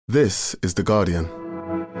This is The Guardian.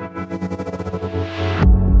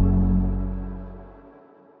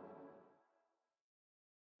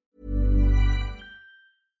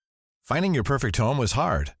 Finding your perfect home was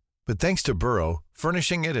hard, but thanks to Burrow,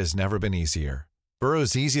 furnishing it has never been easier.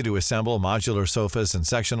 Burrow's easy-to-assemble modular sofas and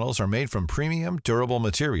sectionals are made from premium, durable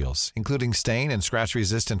materials, including stain and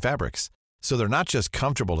scratch-resistant fabrics. So they're not just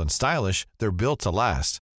comfortable and stylish, they're built to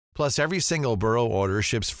last. Plus, every single Burrow order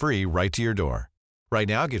ships free right to your door. Right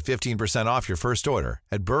now, get 15% off your first order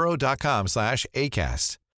at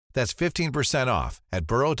burrow.com/ACAST. That's 15% off at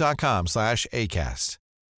burrow.com/ACAST.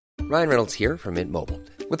 Ryan Reynolds here from Mint Mobile.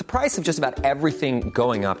 With the price of just about everything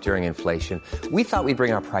going up during inflation, we thought we'd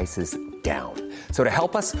bring our prices down. So to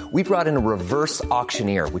help us, we brought in a reverse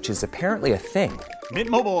auctioneer, which is apparently a thing.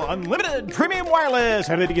 Mint Mobile Unlimited Premium Wireless.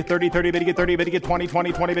 How to get 30, 30, bit to get 30, bit to get 20,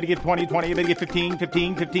 20, 20, bit to get 20, 20, bit to get 15,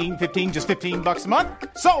 15, 15, 15, just $15 a month?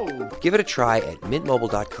 Sold! Give it a try at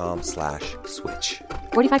mintmobile.com/switch.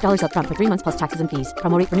 $45 up front for 3 months plus taxes and fees.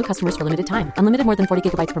 Promo rate for new customers for limited time. Unlimited more than 40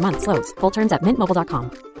 gigabytes per month. Slows full terms at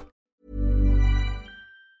mintmobile.com.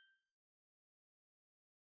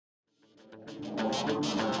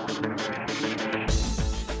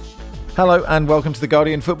 Hello and welcome to the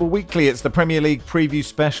Guardian Football Weekly. It's the Premier League preview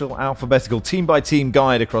special, alphabetical team-by-team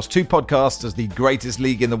guide across two podcasts as the greatest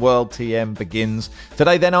league in the world, TM, begins.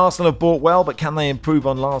 Today then, Arsenal have bought well, but can they improve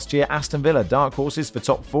on last year? Aston Villa, dark horses for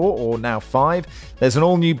top four or now five. There's an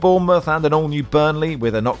all-new Bournemouth and an all-new Burnley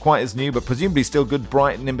with a not quite as new but presumably still good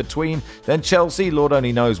Brighton in between. Then Chelsea, Lord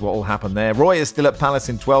only knows what will happen there. Roy is still at Palace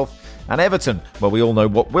in 12th. And Everton, well, we all know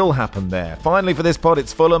what will happen there. Finally, for this pod,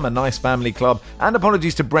 it's Fulham, a nice family club. And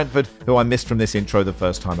apologies to Brentford, who I missed from this intro the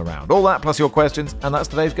first time around. All that plus your questions, and that's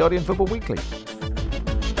today's Guardian Football Weekly.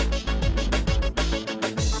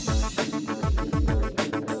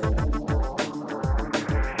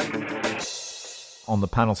 On the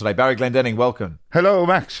panel today, Barry Glendenning, welcome. Hello,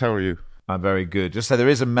 Max. How are you? I'm very good. Just say there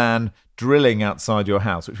is a man drilling outside your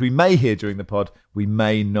house, which we may hear during the pod, we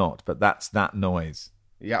may not, but that's that noise.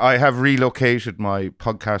 Yeah, I have relocated my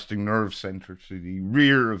podcasting nerve centre to the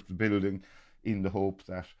rear of the building in the hope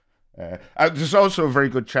that there's also a very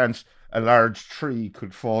good chance a large tree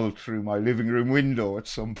could fall through my living room window at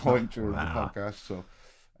some point during the podcast. So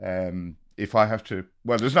if I have to,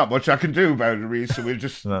 well, there's not much I can do about it, Reece, so we'll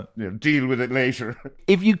just deal with it later.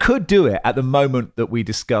 If you could do it at the moment that we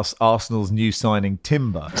discuss Arsenal's new signing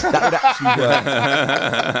Timber, that would actually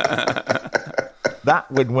work.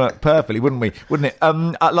 That would work perfectly, wouldn't it?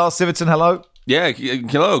 Lars Sivertson, hello. Yeah,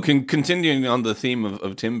 hello. Continuing on the theme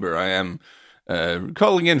of timber, I am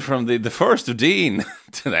calling in from the Forest of Dean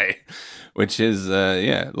today, which is,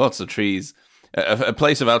 lots of trees. A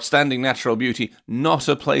place of outstanding natural beauty, not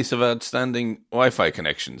a place of outstanding Wi-Fi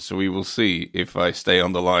connections. So we will see if I stay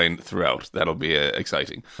on the line throughout. That'll be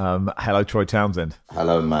exciting. Hello, Troy Townsend.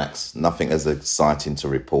 Hello, Max. Nothing as exciting to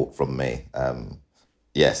report from me.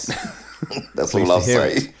 Yes, that's all I'll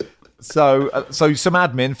say. So some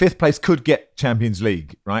admin. Fifth place could get Champions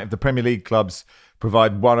League, right? If the Premier League clubs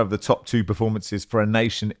provide one of the top two performances for a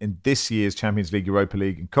nation in this year's Champions League, Europa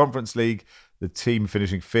League and Conference League, the team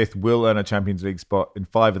finishing fifth will earn a Champions League spot in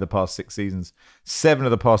 5 of the past 6 seasons. 7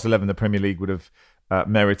 of the past 11, the Premier League would have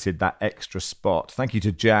merited that extra spot. Thank you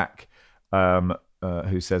to Jack,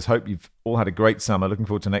 who says, hope you've all had a great summer. Looking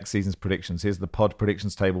forward to next season's predictions. Here's the pod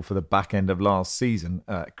predictions table for the back end of last season.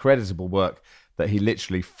 Creditable work that he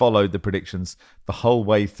literally followed the predictions the whole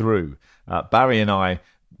way through. Barry and I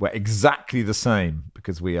were exactly the same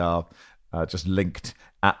because we are just linked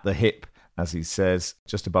at the hip, as he says,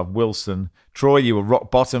 just above Wilson. Troy, you were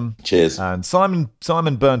rock bottom. Cheers. And Simon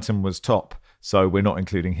Burnton was top, so we're not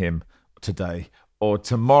including him today or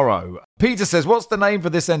tomorrow. Peter says, what's the name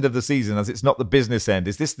for this end of the season, as it's not the business end?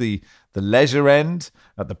 Is this the leisure end,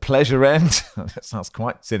 the pleasure end? That sounds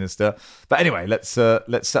quite sinister. But anyway, let's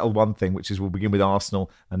settle one thing, which is we'll begin with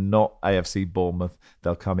Arsenal and not AFC Bournemouth.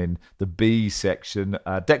 They'll come in the B section.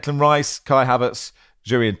 Declan Rice, Kai Havertz,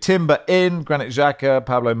 Jurrien Timber in, Granit Xhaka,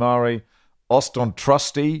 Pablo Mari, Austin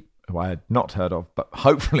Trusty, who I had not heard of, but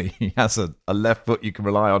hopefully he has a left foot you can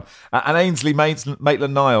rely on. And Ainsley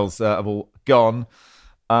Maitland-Niles have all gone.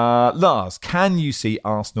 Lars, can you see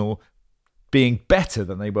Arsenal being better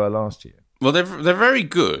than they were last year? Well, they're very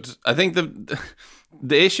good. I think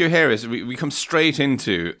the issue here is we come straight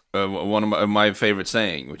into one of my favourite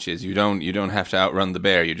saying, which is you don't have to outrun the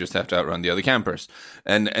bear, you just have to outrun the other campers.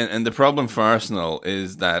 And the problem for Arsenal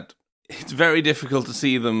is that it's very difficult to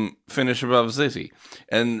see them finish above City,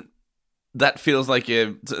 and that feels like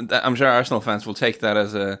I'm sure Arsenal fans will take that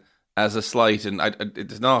as as a slight, and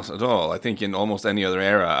it's not at all. I think in almost any other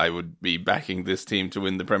era, I would be backing this team to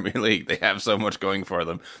win the Premier League. They have so much going for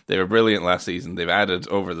them. They were brilliant last season. They've added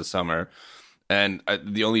over the summer. And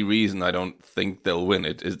the only reason I don't think they'll win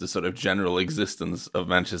it is the sort of general existence of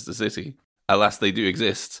Manchester City. Alas, they do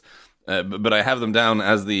exist. But I have them down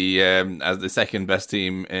as the second best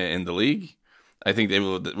team in the league. I think they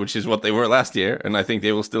will, which is what they were last year, and I think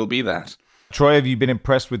they will still be that. Troy, have you been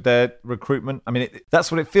impressed with their recruitment? I mean,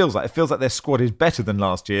 that's what it feels like. It feels like their squad is better than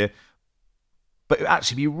last year, but it would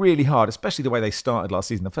actually be really hard, especially the way they started last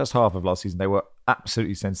season. The first half of last season, they were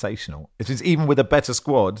absolutely sensational. It is even with a better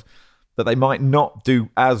squad that they might not do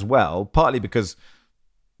as well, partly because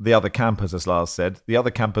the other campers, as Lars said, the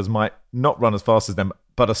other campers might not run as fast as them,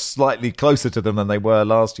 but are slightly closer to them than they were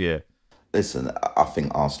last year. Listen, I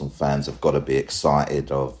think Arsenal fans have got to be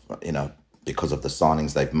excited because of the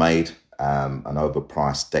signings they've made. An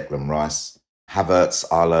overpriced Declan Rice. Havertz,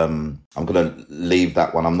 I'm going to leave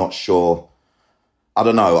that one. I'm not sure. I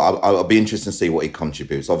don't know. I'll be interested to see what he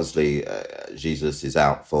contributes. Obviously, Jesus is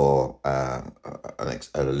out for a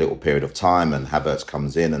little period of time, and Havertz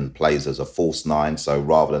comes in and plays as a false nine. So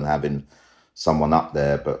rather than having someone up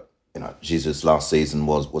there, but Jesus last season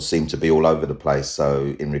seemed to be all over the place.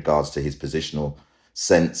 So in regards to his positional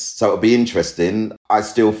sense, so it'll be interesting. I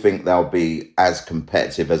still think they'll be as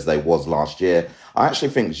competitive as they was last year. I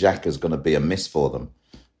actually think Xhaka is going to be a miss for them.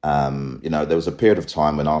 There was a period of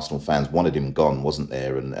time when Arsenal fans wanted him gone, wasn't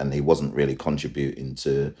there? And he wasn't really contributing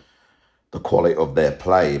to the quality of their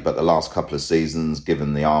play. But the last couple of seasons,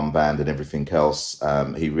 given the armband and everything else,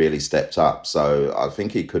 he really stepped up. So I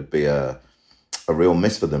think he could be a real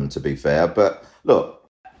miss for them, to be fair. But look,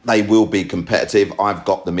 they will be competitive. I've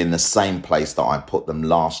got them in the same place that I put them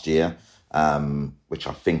last year, which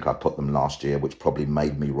I think I put them last year, which probably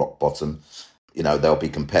made me rock bottom. They'll be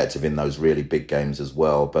competitive in those really big games as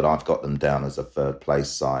well, but I've got them down as a third place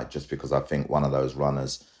side just because I think one of those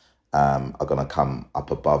runners are going to come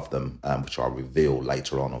up above them, which I'll reveal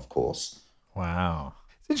later on, of course. Wow.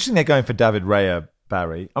 It's interesting they're going for David Raya,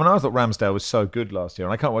 Barry. I mean, I thought Ramsdale was so good last year,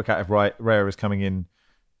 and I can't work out if Raya is coming in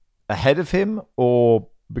ahead of him or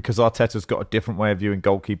because Arteta's got a different way of viewing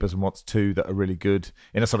goalkeepers and wants two that are really good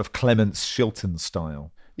in a sort of Clemence Shilton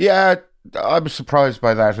style. Yeah, I was surprised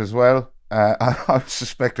by that as well. I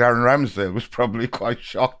suspect Aaron Ramsdale was probably quite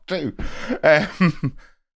shocked too.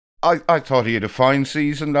 I thought he had a fine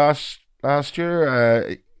season last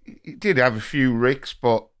year. He did have a few ricks,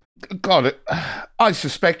 but God, I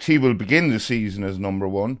suspect he will begin the season as number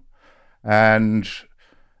one. And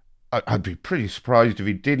I'd be pretty surprised if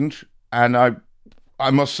he didn't. And I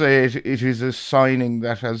must say it is a signing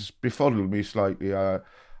that has befuddled me slightly.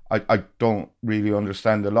 I don't really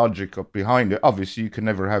understand the logic up behind it. Obviously, you can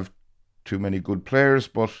never have too many good players,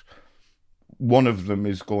 but one of them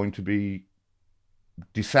is going to be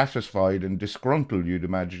dissatisfied and disgruntled, you'd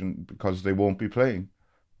imagine, because they won't be playing.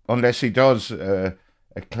 Unless he does a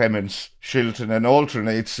Clemence Shilton and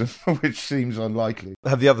alternates, which seems unlikely.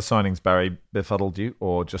 Have the other signings, Barry, befuddled you,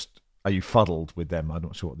 or just are you fuddled with them? I'm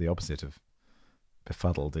not sure what the opposite of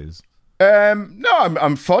befuddled is. No,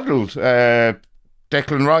 I'm fuddled.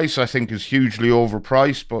 Declan Rice, I think, is hugely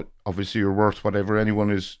overpriced, but obviously you're worth whatever anyone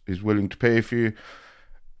is willing to pay for you.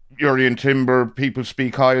 Jurrien Timber, people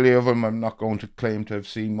speak highly of him. I'm not going to claim to have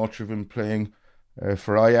seen much of him playing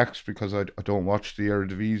for Ajax because I don't watch the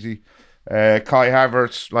Eredivisie. Kai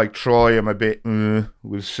Havertz, like Troy, I'm a bit,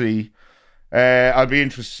 we'll see. I'll be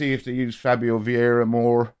interested to see if they use Fabio Vieira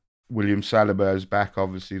more. William Saliba is back,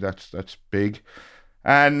 obviously, that's big.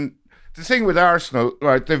 And the thing with Arsenal,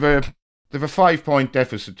 right, they've a 5-point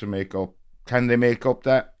deficit to make up. Can they make up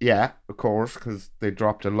that? Yeah, of course, because they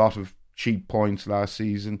dropped a lot of cheap points last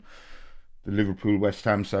season. The Liverpool, West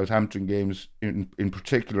Ham, Southampton games in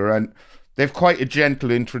particular. And they've quite a gentle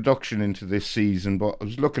introduction into this season. But I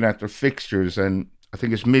was looking at their fixtures, and I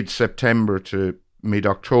think it's mid-September to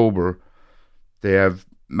mid-October. They have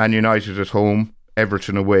Man United at home,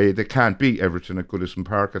 Everton away. They can't beat Everton at Goodison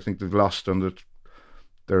Park. I think they've lost on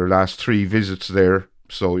their last 3 visits there.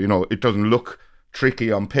 So, it doesn't look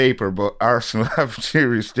tricky on paper, but Arsenal have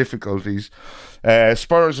serious difficulties.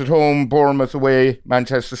 Spurs at home, Bournemouth away,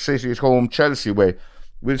 Manchester City at home, Chelsea away.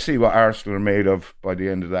 We'll see what Arsenal are made of by the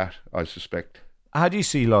end of that, I suspect. How do you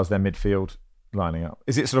see, Lars, their midfield lining up?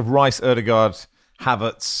 Is it sort of Rice, Ødegaard,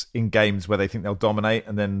 Havertz in games where they think they'll dominate,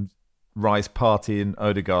 and then Rice, Partey and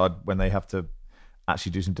Ødegaard when they have to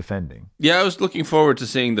actually do some defending? Yeah, I was looking forward to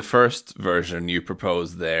seeing the first version you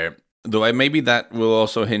proposed there. Though maybe that will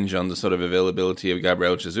also hinge on the sort of availability of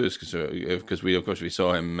Gabriel Jesus, because we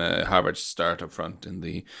saw him Havertz start up front in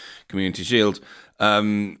the Community Shield.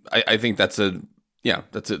 I think that's a Yeah,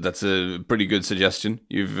 that's a pretty good suggestion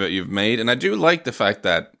you've made, and I do like the fact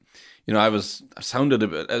that I sounded a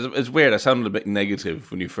bit. It's weird. I sounded a bit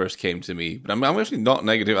negative when you first came to me, but I'm actually not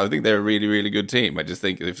negative. I think they're a really, really good team. I just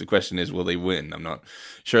think if the question is, will they win? I'm not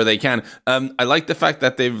sure they can. I like the fact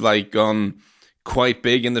that they've gone quite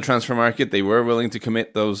big in the transfer market. They were willing to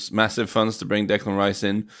commit those massive funds to bring Declan Rice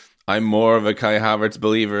in. I'm more of a Kai Havertz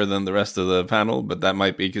believer than the rest of the panel, but that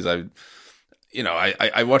might be because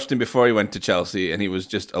I watched him before he went to Chelsea, and he was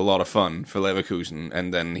just a lot of fun for Leverkusen,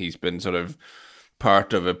 and then he's been sort of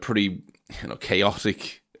part of a pretty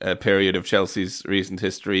chaotic period of Chelsea's recent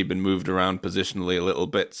history, been moved around positionally a little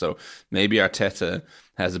bit, so maybe Arteta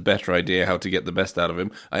has a better idea how to get the best out of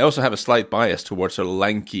him. I also have a slight bias towards sort of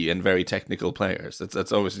lanky and very technical players.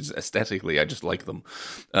 That's always just aesthetically, I just like them.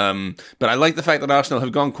 But I like the fact that Arsenal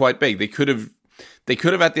have gone quite big. They could have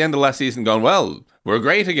at the end of last season gone, well, we're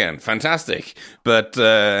great again, fantastic, but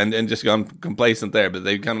and just gone complacent there. But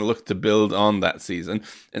they kind of looked to build on that season.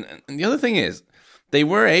 And the other thing is, they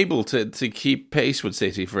were able to keep pace with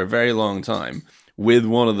City for a very long time with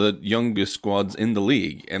one of the youngest squads in the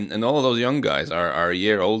league. And all of those young guys are a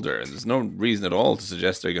year older, and there's no reason at all to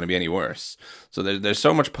suggest they're going to be any worse. So there's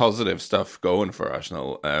so much positive stuff going for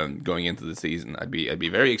Arsenal going into the season. I'd be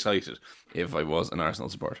very excited if I was an Arsenal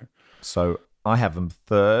supporter. So I have them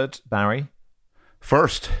third, Barry.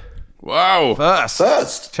 First. Wow.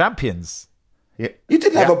 First. Champions. Yeah. You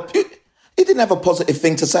didn't have a positive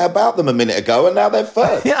thing to say about them a minute ago, and now they're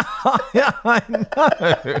first. yeah, I know.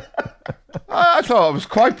 I thought it was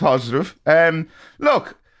quite positive.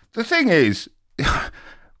 Look, the thing is,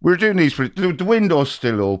 we're doing these. The window's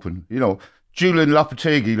still open. Julian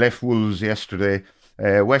Lopetegui left Wolves yesterday.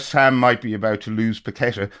 West Ham might be about to lose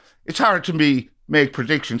Paqueta. It's hard to make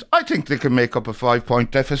predictions. I think they can make up a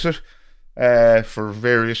 5-point deficit for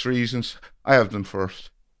various reasons. I have them first.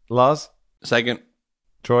 Lars? Second.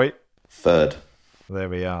 Troy? Third. There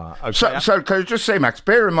we are. Okay. So can I just say, Max,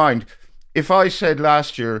 bear in mind, if I said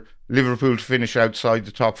last year Liverpool to finish outside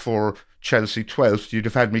the top four, Chelsea 12th, you'd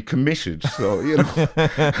have had me committed. So,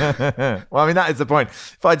 Well, I mean, that is the point.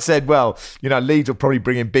 If I'd said, Leeds will probably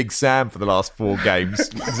bring in Big Sam for the last 4 games.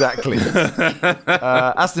 Exactly.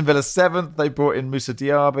 Aston Villa 7th. They brought in Moussa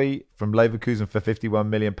Diaby from Leverkusen for 51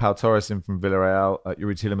 million. Pau Torres in from Villarreal.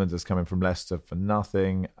 Yuri Tielemans is coming from Leicester for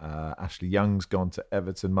nothing. Ashley Young's gone to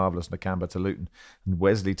Everton. Marvellous Nakamba to Luton. And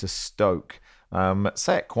Wesley to Stoke.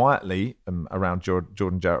 Say it quietly around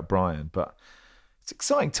Jordan Jarrett Bryan, but it's an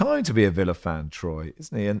exciting time to be a Villa fan, Troy,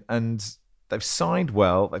 isn't he? And they've signed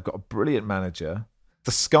well. They've got a brilliant manager.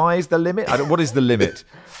 The sky's the limit. What is the limit?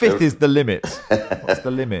 5th is the limit. What's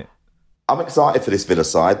the limit? I'm excited for this Villa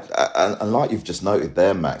side. And like you've just noted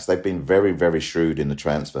there, Max, they've been very, very shrewd in the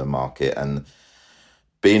transfer market. And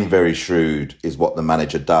being very shrewd is what the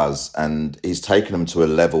manager does. And he's taken them to a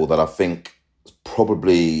level that I think is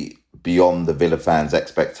probably beyond the Villa fans'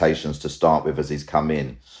 expectations to start with as he's come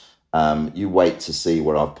in. You wait to see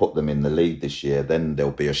where I've put them in the league this year, then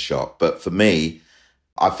there'll be a shock. But for me,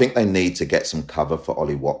 I think they need to get some cover for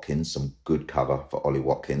Ollie Watkins, some good cover for Ollie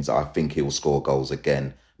Watkins. I think he'll score goals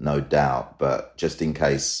again, no doubt. But just in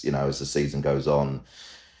case, as the season goes on,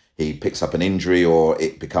 he picks up an injury or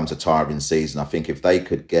it becomes a tiring season, I think if they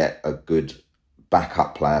could get a good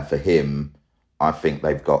backup player for him, I think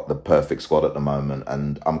they've got the perfect squad at the moment.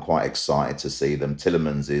 And I'm quite excited to see them.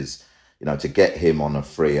 Tielemans is... to get him on a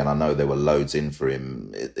free, and I know there were loads in for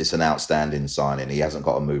him, it's an outstanding signing. He hasn't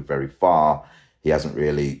got to move very far. He hasn't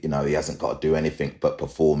really, he hasn't got to do anything but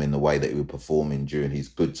perform in the way that he was performing during his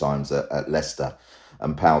good times at Leicester.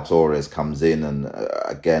 And Pau Torres comes in and,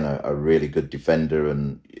 again, a really good defender,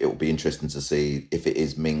 and it will be interesting to see if it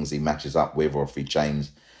is Mings he matches up with or if he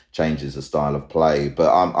changes the style of play.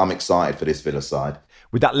 But I'm excited for this Villa side.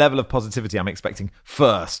 With that level of positivity, I'm expecting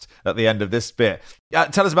first at the end of this bit.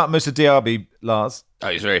 Tell us about Moussa Diaby, Lars. Oh,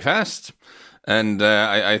 he's very fast. And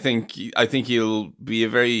I think he'll be a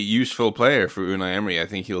very useful player for Unai Emery. I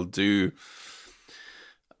think he'll do...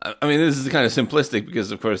 I mean, this is kind of simplistic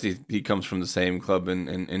because, of course, he comes from the same club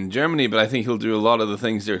in Germany, but I think he'll do a lot of the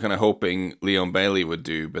things they're kind of hoping Leon Bailey would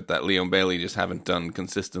do, but that Leon Bailey just haven't done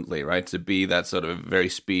consistently, right? To be that sort of very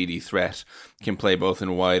speedy threat, can play both in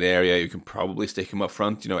a wide area. You can probably stick him up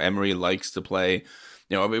front. Emery likes to play...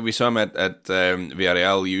 we saw him at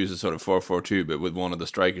Villarreal use a sort of 4-4-2, but with one of the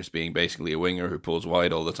strikers being basically a winger who pulls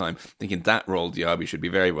wide all the time. I think in that role, Diaby should be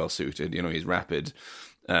very well suited. He's rapid.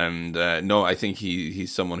 And I think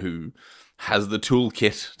he's someone who has the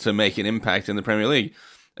toolkit to make an impact in the Premier League.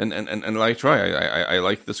 And like Troy, I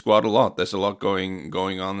like the squad a lot. There's a lot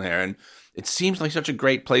going on there. And it seems like such a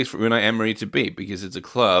great place for Unai Emery to be, because it's a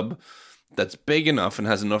club that's big enough and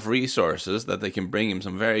has enough resources that they can bring him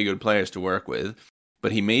some very good players to work with,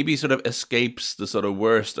 but he maybe sort of escapes the sort of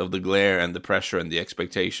worst of the glare and the pressure and the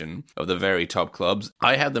expectation of the very top clubs.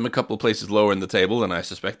 I had them a couple of places lower in the table, and I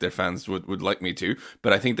suspect their fans would like me to,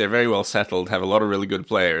 but I think they're very well settled, have a lot of really good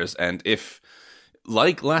players, and if,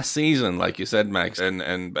 like last season, like you said, Max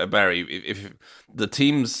and Barry, if the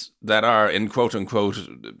teams that are in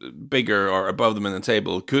quote-unquote bigger or above them in the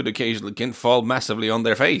table can fall massively on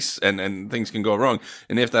their face and things can go wrong.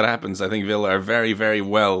 And if that happens, I think Villa are very, very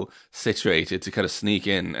well situated to kind of sneak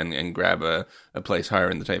in and grab a place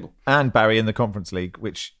higher in the table. And Barry in the Conference League,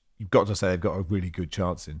 which you've got to say they've got a really good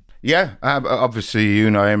chance in. Yeah, obviously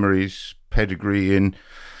Unai Emery's pedigree in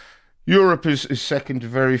Europe is second to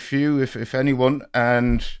very few, if anyone,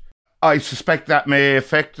 and I suspect that may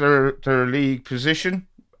affect their league position,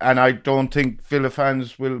 and I don't think Villa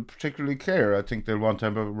fans will particularly care. I think they'll want to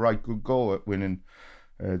have a right good go at winning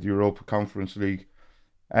the Europa Conference League.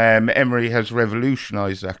 Emery has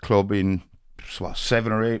revolutionised that club in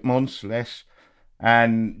 7 or 8 months, less,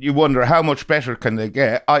 and you wonder how much better can they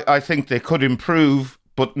get. I think they could improve,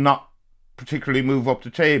 but not particularly move up the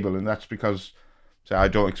table, and that's because I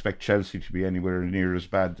don't expect Chelsea to be anywhere near as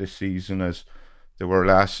bad this season as they were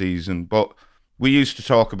last season. But we used to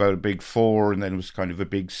talk about a big 4 and then it was kind of a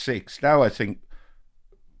big 6. Now I think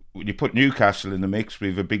when you put Newcastle in the mix, we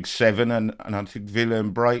have a big 7, and I think Villa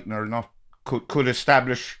and Brighton are not could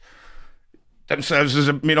establish themselves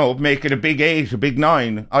as make it a big 8, a big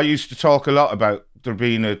 9. I used to talk a lot about there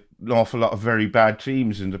being an awful lot of very bad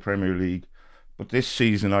teams in the Premier League, but this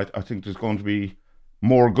season I think there's going to be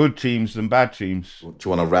more good teams than bad teams. Do you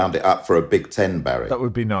want to round it up for a Big 10, Barry? That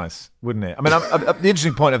would be nice, wouldn't it? I mean, the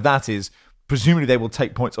interesting point of that is presumably they will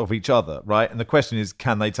take points off each other, right? And the question is,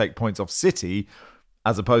 can they take points off City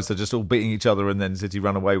as opposed to just all beating each other and then City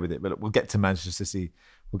run away with it? But we'll get to Manchester City.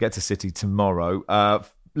 We'll get to City tomorrow.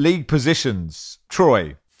 League positions.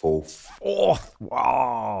 Troy. Fourth.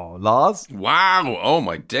 Wow. Lars? Wow. Oh,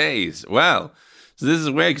 my days. Well, so this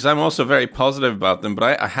is weird because I'm also very positive about them,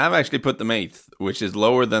 but I have actually put them 8th, which is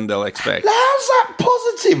lower than they'll expect. How's that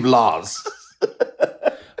positive, Lars?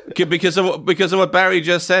 because of what Barry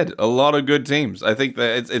just said. A lot of good teams. I think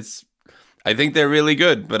that I think they're really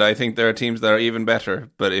good, but I think there are teams that are even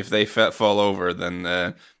better. But if they fall over,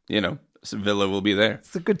 then Villa will be there.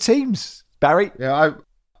 It's the good teams, Barry. Yeah,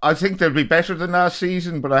 I think they'll be better than last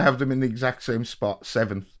season, but I have them in the exact same spot,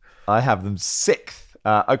 7th. I have them 6th.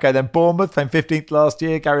 Okay, then Bournemouth came 15th last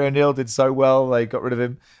year. Gary O'Neill did so well, they got rid of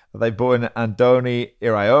him. They brought in Andoni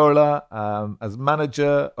Iraola as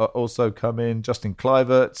manager. Also come in Justin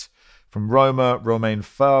Kluivert from Roma, Romain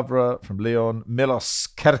Favre from Lyon, Milos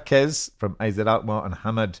Kerkez from AZ Alkmaar, and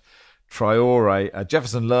Hamad Traore.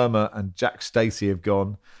 Jefferson Lerma and Jack Stacey have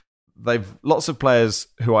gone. They've lots of players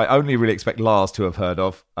who I only really expect Lars to have heard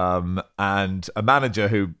of, and a manager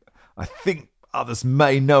who I think others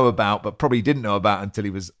may know about, but probably didn't know about until he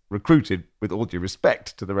was recruited, with all due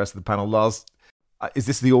respect to the rest of the panel. Lars, is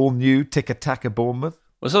this the all-new Tic-a-Tac of Bournemouth?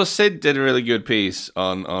 Well, so Sid did a really good piece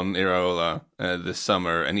on Iraola this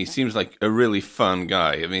summer, and he seems like a really fun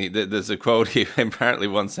guy. I mean, there's a quote he apparently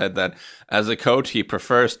once said that as a coach, he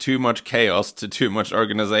prefers too much chaos to too much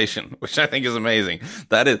organization, which I think is amazing.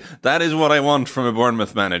 That is what I want from a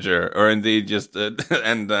Bournemouth manager, or indeed just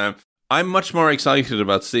I'm much more excited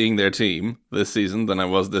about seeing their team this season than I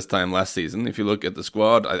was this time last season. If you look at the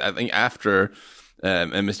squad, I think after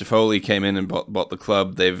and Mr. Foley came in and bought the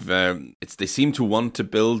club, they seem to want to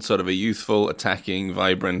build sort of a youthful, attacking,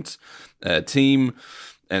 vibrant team,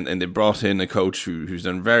 and they brought in a coach who's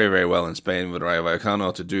done very, very well in Spain with Rayo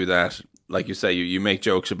Vallecano to do that. Like you say, you make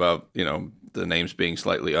jokes about the names being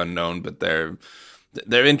slightly unknown, but they're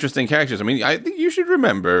interesting characters. I mean, I think you should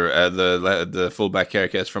remember the fullback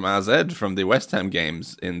Kerkez from AZ from the West Ham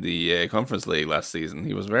games in the Conference League last season.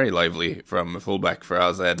 He was very lively from fullback for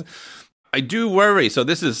AZ. I do worry. So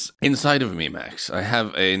this is inside of me, Max. I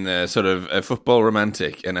have a sort of a football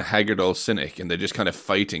romantic and a haggard old cynic, and they're just kind of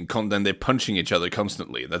fighting. Then they're punching each other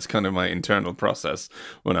constantly. That's kind of my internal process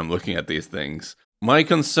when I'm looking at these things. My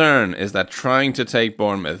concern is that trying to take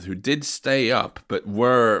Bournemouth, who did stay up, but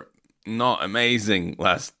were not amazing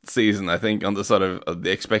last season. I think on the sort of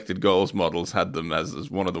the expected goals models had them as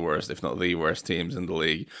one of the worst, if not the worst teams in the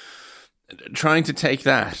league. Trying to take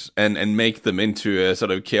that and make them into a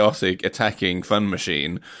sort of chaotic attacking fun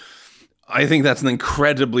machine, I think that's an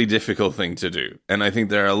incredibly difficult thing to do. And I think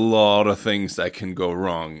there are a lot of things that can go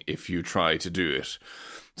wrong if you try to do it.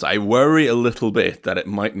 So I worry a little bit that it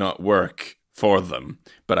might not work for them,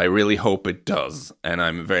 but I really hope it does, and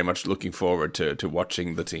I'm very much looking forward to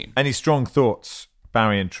watching the team. Any strong thoughts,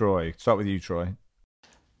 Barry and Troy? Start with you, Troy.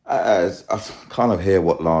 I kind of hear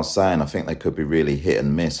what Lars saying. I think they could be really hit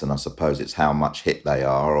and miss, and I suppose it's how much hit they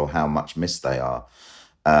are or how much miss they are.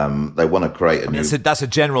 They want to create a new... That's a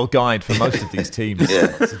general guide for most of these teams.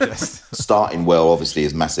 Yeah. Starting well, obviously,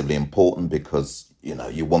 is massively important because, you know,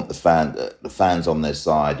 you want the fans on their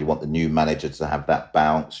side. You want the new manager to have that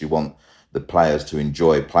bounce. You want the players to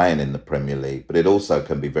enjoy playing in the Premier League. But it also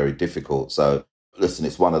can be very difficult. So, listen,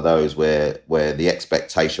 it's one of those where the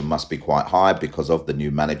expectation must be quite high because of the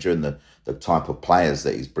new manager and the type of players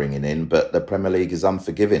that he's bringing in. But the Premier League is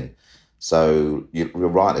unforgiving. So you're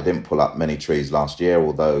right, they didn't pull up many trees last year,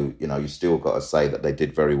 although, you know, you still got to say that they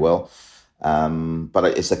did very well. But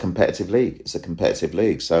it's a competitive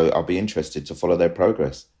league. So I'll be interested to follow their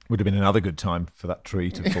progress. Would have been another good time for that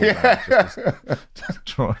tree to fall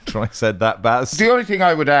down. Troy said that, Baz. The only thing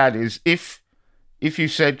I would add is if you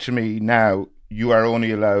said to me now you are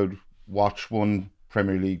only allowed watch one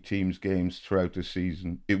Premier League team's games throughout the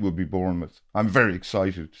season, it would be Bournemouth. I'm very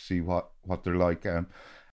excited to see what they're like.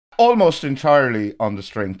 Almost entirely on the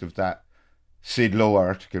strength of that Sid Lowe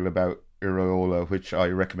article about Iraola, which I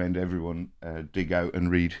recommend everyone dig out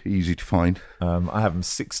and read. Easy to find. I have him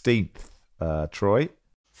 16th. Troy?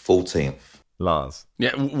 14th. Lars?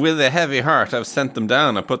 Yeah, with a heavy heart, I've sent them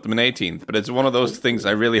down. I put them in 18th, but it's one of those things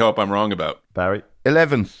I really hope I'm wrong about. Barry?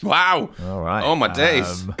 11th. Wow. All right. Oh, my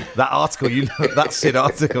days. That article, that Sid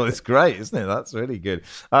article is great, isn't it? That's really good.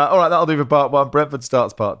 All right, that'll do for part one. Brentford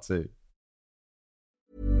starts part two.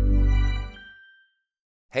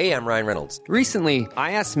 Hey, I'm Ryan Reynolds. Recently,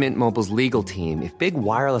 I asked Mint Mobile's legal team if big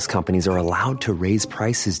wireless companies are allowed to raise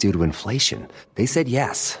prices due to inflation. They said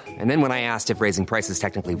yes. And then when I asked if raising prices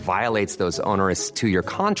technically violates those onerous two-year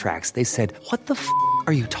contracts, they said, "What the f***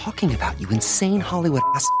 are you talking about, you insane Hollywood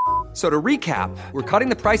ass?" So to recap, we're cutting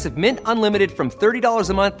the price of Mint Unlimited from $30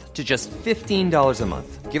 a month to just $15 a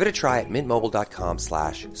month. Give it a try at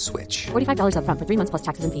mintmobile.com/switch. $45 up front for 3 months plus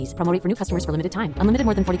taxes and fees. Promo rate for new customers for limited time. Unlimited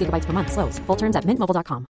more than 40 gigabytes per month. Slows full terms at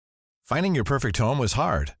mintmobile.com. Finding your perfect home was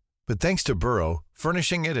hard, but thanks to Burrow,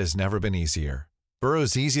 furnishing it has never been easier.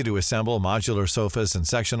 Burrow's easy-to-assemble modular sofas and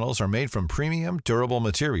sectionals are made from premium, durable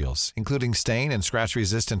materials, including stain and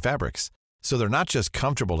scratch-resistant fabrics. So they're not just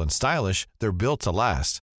comfortable and stylish, they're built to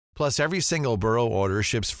last. Plus, every single Burrow order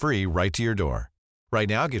ships free right to your door. Right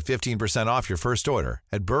now, get 15% off your first order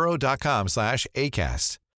at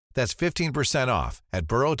burrow.com/ACAST. That's 15% off at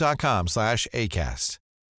burrow.com/ACAST.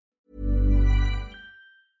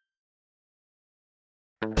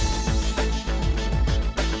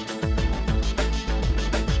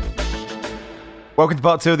 Welcome to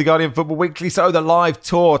part two of the Guardian Football Weekly. So the live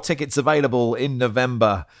tour, tickets available in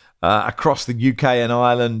November across the UK and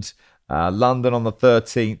Ireland. London on the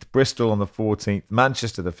 13th, Bristol on the 14th,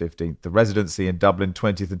 Manchester the 15th, the residency in Dublin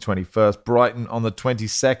 20th and 21st, Brighton on the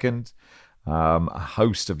 22nd. A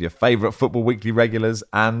host of your favourite Football Weekly regulars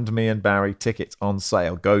and me and Barry. Tickets on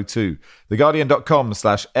sale. Go to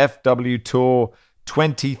theguardian.com/FW Tour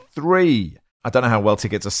 23. I don't know how well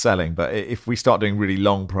tickets are selling, but if we start doing really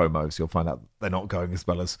long promos, you'll find out they're not going as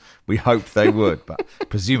well as we hoped they would. But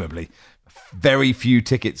presumably, very few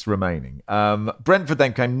tickets remaining. Brentford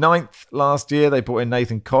then came 9th last year. They brought in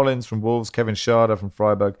Nathan Collins from Wolves, Kevin Schade from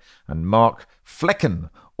Freiburg, and Mark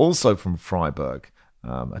Flecken, also from Freiburg.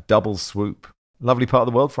 A double swoop. Lovely part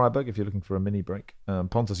of the world, Freiburg, if you're looking for a mini break.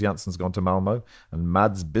 Pontus Jansson's gone to Malmo, and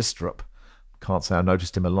Mads Bistrup. Can't say I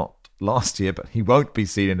noticed him a lot last year, but he won't be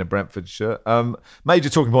seen in a Brentford shirt. Major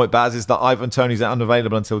talking point, Baz, is that Ivan Toney's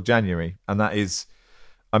unavailable until January, and that is,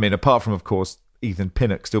 I mean, apart from, of course, Ethan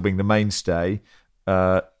Pinnock still being the mainstay,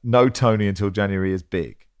 no Toney until January is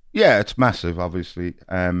big. Yeah, it's massive, obviously.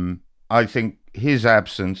 I think his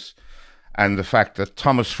absence and the fact that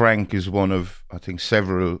Thomas Frank is one of, I think,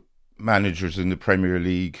 several managers in the Premier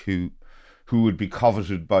League who would be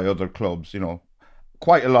coveted by other clubs. You know,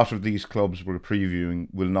 quite a lot of these clubs we're previewing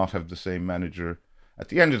will not have the same manager at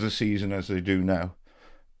the end of the season as they do now.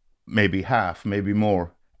 Maybe half, maybe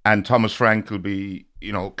more. And Thomas Frank will be,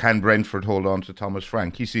 you know, can Brentford hold on to Thomas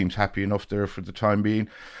Frank? He seems happy enough there for the time being.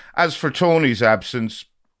 As for Toney's absence,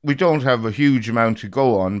 we don't have a huge amount to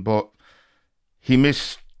go on, but he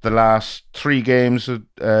missed the last 3 games of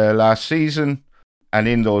last season. And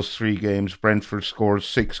in those 3 games, Brentford scored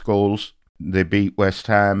 6 goals. They beat West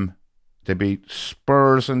Ham, they beat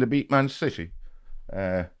Spurs, and they beat Man City.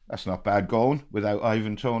 That's not bad going without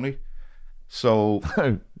Ivan Toney. So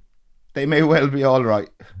they may well be all right.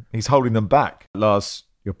 He's holding them back. Lars,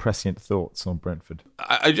 your prescient thoughts on Brentford?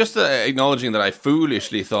 I just acknowledging that I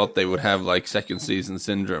foolishly thought they would have like second season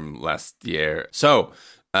syndrome last year. So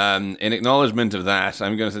in acknowledgement of that,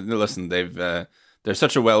 I'm going to say, listen, they're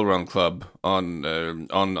such a well-run club on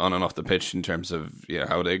and off the pitch in terms of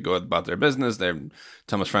how they go about their business.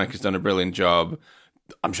 Thomas Frank has done a brilliant job.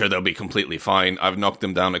 I'm sure they'll be completely fine. I've knocked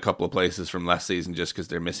them down a couple of places from last season just because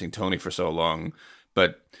they're missing Tony for so long.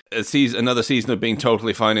 But another season of being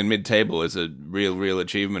totally fine in mid-table is a real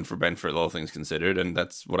achievement for Brentford, all things considered, and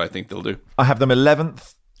that's what I think they'll do. I have them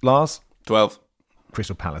 11th, Lars. 12.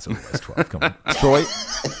 Crystal Palace always 12. Come on. Troy.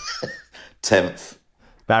 10th.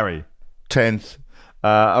 Barry. 10th.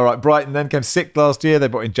 All right, Brighton then came 6th last year. They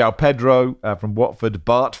brought in João Pedro from Watford,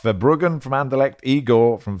 Bart Verbruggen from Anderlecht,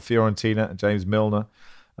 Igor from Fiorentina, and James Milner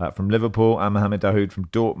from Liverpool, and Mohamed Dahoud from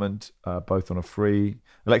Dortmund, both on a free.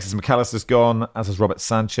 Alexis McAllister's gone, as has Robert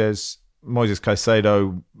Sanchez. Moises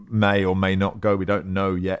Caicedo may or may not go. We don't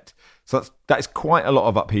know yet. So that is quite a lot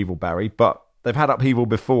of upheaval, Barry. But they've had upheaval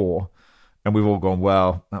before, and we've all gone,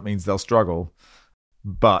 well, that means they'll struggle.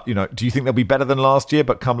 But, do you think they'll be better than last year,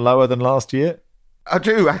 but come lower than last year? I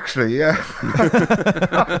do, actually, yeah.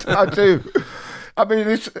 I do. I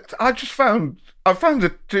mean, I found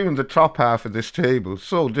it doing the top half of this table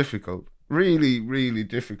so difficult. Really, really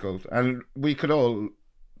difficult. And we could all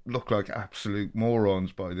look like absolute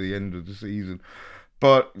morons by the end of the season.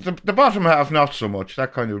 But the bottom half, not so much.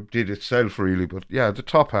 That kind of did itself, really. But yeah, the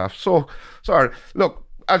top half. So, sorry. Look,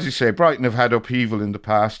 as you say, Brighton have had upheaval in the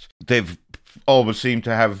past. They've always seemed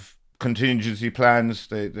to have contingency plans.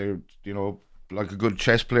 They're like a good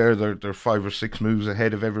chess player. They're 5 or 6 moves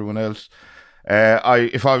ahead of everyone else.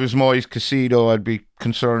 If I was Moise Caicedo, I'd be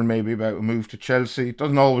concerned maybe about a move to Chelsea. It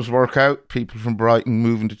doesn't always work out. People from Brighton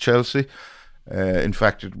moving to Chelsea. In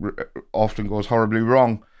fact, it often goes horribly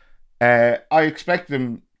wrong. I expect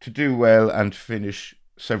them to do well and finish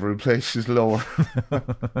several places lower.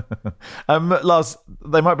 Lars,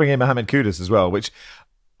 they might bring in Mohamed Kudus as well, which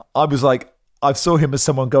I was like, I saw him as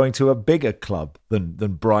someone going to a bigger club than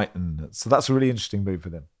Brighton. So that's a really interesting move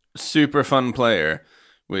for them. Super fun player,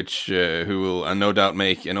 which who will no doubt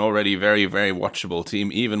make an already very, very watchable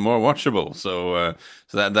team even more watchable. So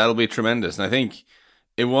that'll be tremendous. And I think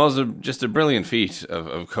it was just a brilliant feat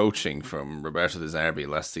of coaching from Roberto De Zerbi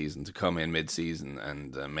last season to come in mid-season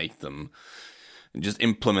and make them just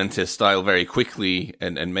implement his style very quickly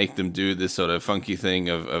and make them do this sort of funky thing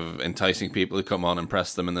of enticing people to come on and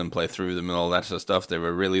press them and then play through them and all that sort of stuff. They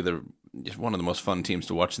were really just one of the most fun teams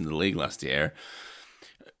to watch in the league last year.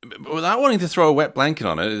 But without wanting to throw a wet blanket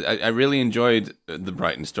on it, I really enjoyed the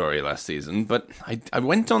Brighton story last season. But I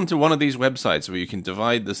went on to one of these websites where you can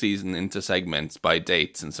divide the season into segments by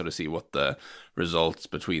dates and sort of see what the results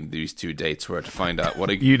between these two dates were to find out what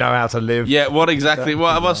you know how to live. Yeah, what exactly?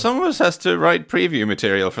 Well, some of us has to write preview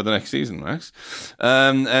material for the next season, Max.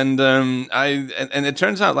 And it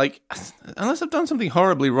turns out, like, unless I've done something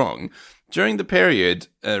horribly wrong, during the period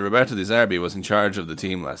Roberto De Zerbi was in charge of the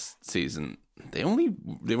team last season, they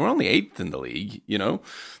were only 8th in the league.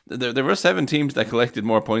 There were 7 teams that collected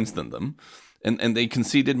more points than them, and they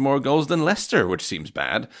conceded more goals than Leicester, which seems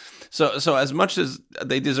bad. So as much as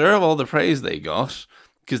they deserve all the praise they got,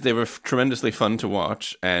 because they were tremendously fun to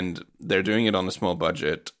watch, and they're doing it on a small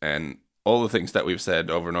budget, and all the things that we've said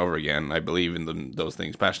over and over again, I believe in those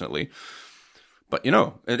things passionately. But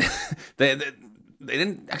they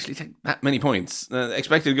didn't actually take that many points.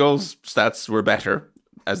 Expected goals stats were better,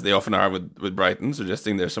 as they often are with Brighton,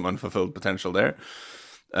 suggesting there's some unfulfilled potential there.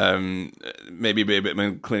 Maybe be a bit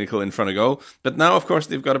more clinical in front of goal. But now, of course,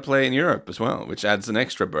 they've got to play in Europe as well, which adds an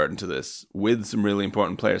extra burden to this, with some really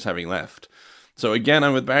important players having left. So again,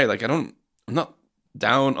 I'm with Barry. Like, I'm not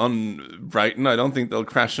down on Brighton. I don't think they'll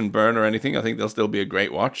crash and burn or anything. I think they'll still be a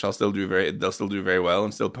great watch. They'll still do very well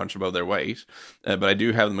and still punch above their weight. But I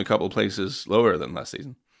do have them a couple places lower than last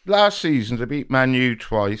season. Last season, they beat Man U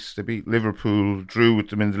twice. They beat Liverpool, drew with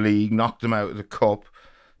them in the league, knocked them out of the cup,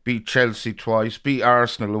 beat Chelsea twice, beat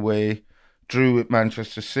Arsenal away, drew with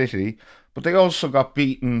Manchester City. But they also got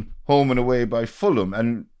beaten home and away by Fulham,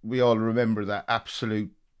 and we all remember that absolute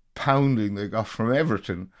pounding they got from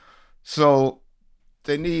Everton. So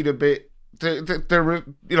they need a bit. They're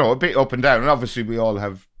a bit up and down, and obviously we all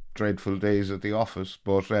have dreadful days at the office,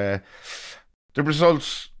 but the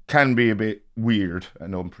results can be a bit weird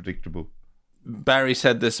and unpredictable. Barry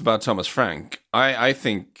said this about Thomas Frank. I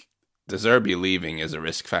think De Zerbi leaving is a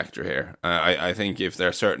risk factor here. I think if there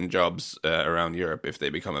are certain jobs around Europe, if they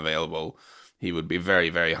become available, he would be very,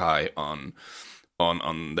 very high on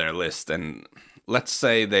their list. And let's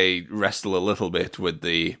say they wrestle a little bit with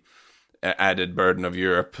the added burden of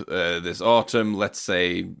Europe this autumn. Let's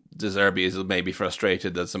say De Zerbi is maybe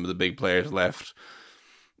frustrated that some of the big players left.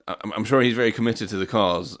 I'm sure he's very committed to the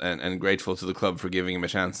cause and grateful to the club for giving him a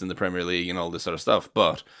chance in the Premier League and all this sort of stuff.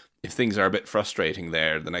 But if things are a bit frustrating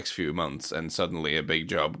there the next few months, and suddenly a big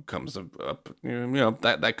job comes up,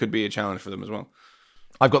 that could be a challenge for them as well.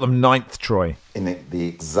 I've got them 9th, Troy. In the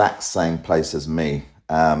exact same place as me.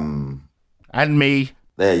 And me.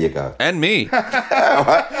 There you go. And me.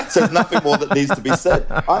 Right. So there's nothing more that needs to be said.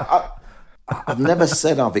 I've never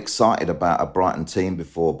said I've excited about a Brighton team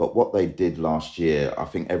before, but what they did last year, I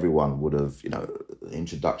think everyone would have, the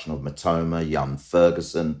introduction of Matoma, young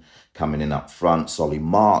Ferguson coming in up front, Solly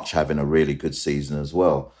March having a really good season as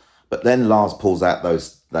well. But then Lars pulls out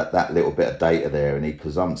that little bit of data there, and he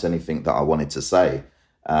presumpts anything that I wanted to say.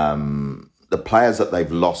 The players that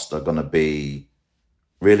they've lost are going to be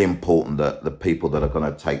really important, that the people that are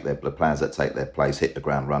going to take the players that take their place hit the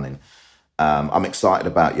ground running. I'm excited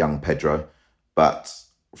about young Pedro, but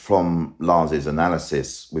from Lars's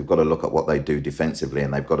analysis, we've got to look at what they do defensively,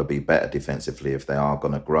 and they've got to be better defensively if they are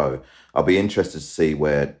going to grow. I'll be interested to see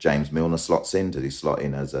where James Milner slots in. Does he slot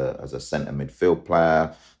in as a centre midfield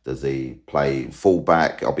player? Does he play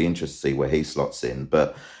fullback? I'll be interested to see where he slots in.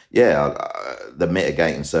 But yeah, the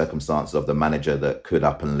mitigating circumstances of the manager that could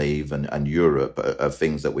up and leave and Europe are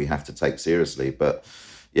things that we have to take seriously. But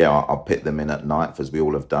yeah, I'll pit them in at 9th, as we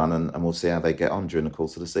all have done, and we'll see how they get on during the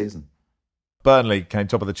course of the season. Burnley came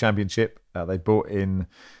top of the Championship. They brought in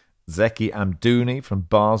Zeki Amdouni from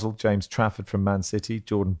Basel, James Trafford from Man City,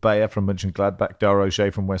 Jordan Bayer from Mönchengladbach, Dara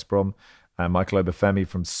O'Shea from West Brom, and Michael Obafemi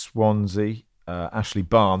from Swansea. Ashley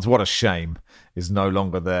Barnes, what a shame, is no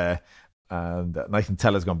longer there. And Nathan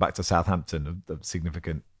Teller's gone back to Southampton, a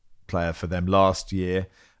significant player for them last year.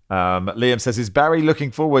 Liam says, is Barry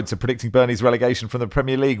looking forward to predicting Burnley's relegation from the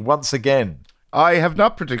Premier League once again? I have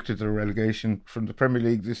not predicted the relegation from the Premier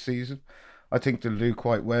League this season. I think they'll do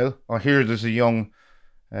quite well. I hear there's a young,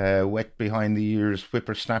 wet behind the ears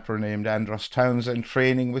whippersnapper named Andros Townsend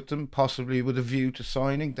training with them, possibly with a view to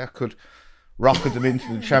signing. That could rocket them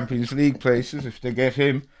into the Champions League places if they get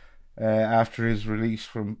him after his release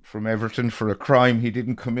from Everton for a crime he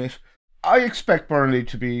didn't commit. I expect Burnley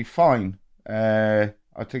to be fine. I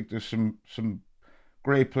think there's some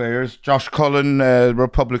great players. Josh Cullen,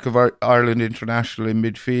 Republic of Ireland international in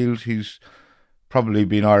midfield. He's probably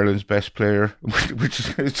been Ireland's best player, which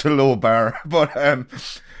is it's a low bar, but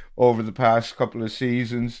over the past couple of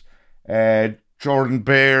seasons. Jordan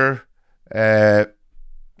Bayer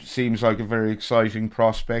seems like a very exciting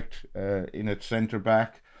prospect in at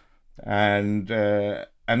centre-back. And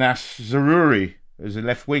Anas Zarouri is a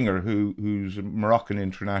left winger who's a Moroccan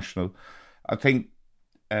international. I think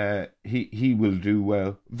he will do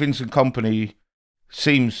well. Vincent Kompany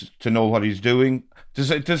seems to know what he's doing. There's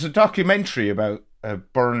a documentary about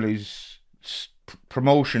Burnley's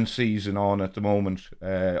promotion season on at the moment.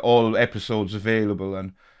 All episodes available,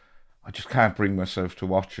 and I just can't bring myself to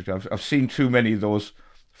watch it. I've seen too many of those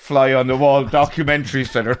fly on the wall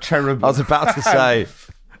documentaries that are terrible. I was about to say,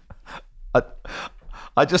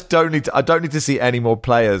 I just don't need to see any more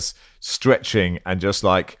players stretching and just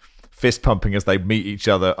like fist pumping as they meet each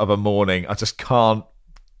other of a morning.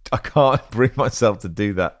 I can't bring myself to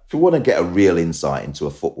do that. If you want to get a real insight into a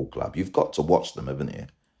football club, you've got to watch them, haven't you?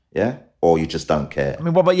 Yeah? Or you just don't care. I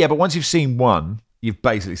mean, but once you've seen one, you've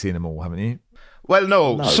basically seen them all, haven't you? Well,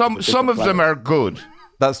 no some of them are good.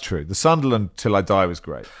 That's true. The Sunderland Till I Die was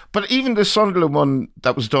great. But even the Sunderland one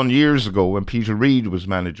that was done years ago when Peter Reid was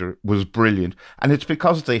manager was brilliant. And it's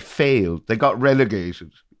because they failed. They got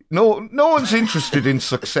relegated. No one's interested in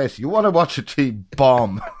success. You want to watch a team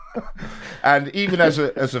bomb. And even as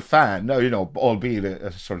a fan, now, albeit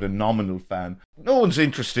a sort of nominal fan, no one's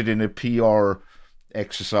interested in a PR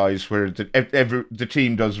exercise where the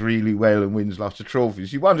team does really well and wins lots of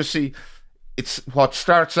trophies. You want to see it's what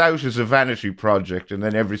starts out as a vanity project and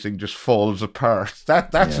then everything just falls apart.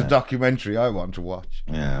 That's a documentary I want to watch.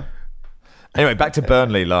 Yeah. Anyway, back to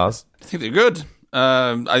Burnley, Lars. I think they're good.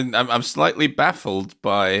 I'm slightly baffled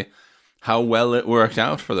by how well it worked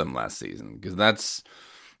out for them last season, because that's,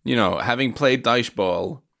 having played Dyche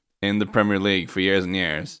ball in the Premier League for years and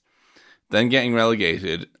years, then getting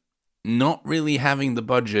relegated, not really having the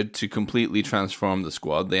budget to completely transform the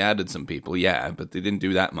squad. They added some people, but they didn't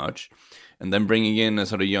do that much. And then bringing in a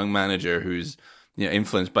sort of young manager who's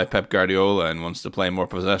influenced by Pep Guardiola and wants to play more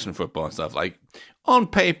possession football and stuff. Like, on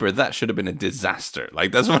paper, that should have been a disaster.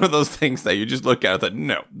 Like, that's one of those things that you just look at that,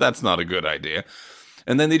 no, that's not a good idea.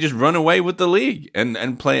 And then they just run away with the league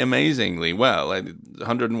and play amazingly well.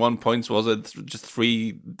 101 points, was it? Just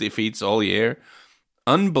 3 defeats all year.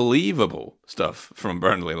 Unbelievable stuff from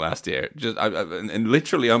Burnley last year. And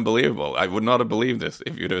literally unbelievable. I would not have believed this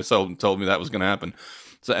if you'd have told me that was going to happen.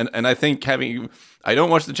 So, and I think I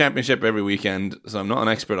don't watch the Championship every weekend, so I'm not an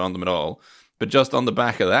expert on them at all. But just on the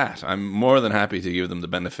back of that, I'm more than happy to give them the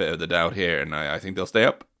benefit of the doubt here, and I think they'll stay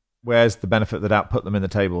up. Where's the benefit of the doubt put them in the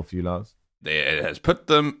table for you, Lars? It has put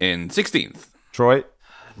them in 16th. Troy?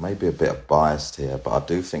 Maybe a bit of biased here, but I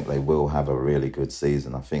do think they will have a really good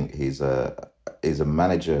season. I think he's a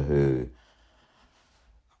manager who...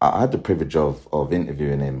 I had the privilege of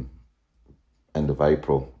interviewing him end of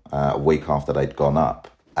April, a week after they'd gone up,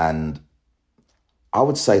 and I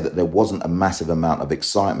would say that there wasn't a massive amount of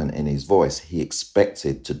excitement in his voice. He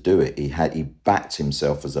expected to do it. He backed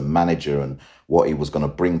himself as a manager and what he was going to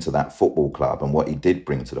bring to that football club and what he did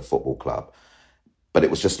bring to the football club. But it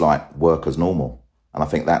was just like work as normal. And I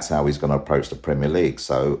think that's how he's going to approach the Premier League.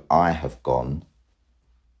 So I have gone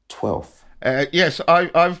 12th. Yes,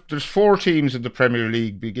 there's 4 teams in the Premier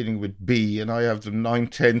League beginning with B, and I have them 9th,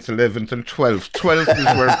 10th, 11th and 12th. 12th is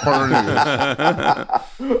where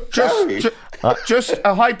Burnley is. Just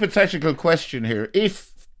a hypothetical question here.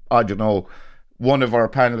 If, I don't know, one of our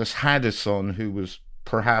panellists had a son who was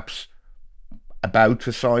perhaps about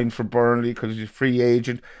to sign for Burnley because he's a free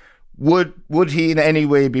agent, would he in any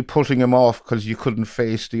way be putting him off because you couldn't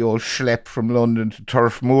face the old schlep from London to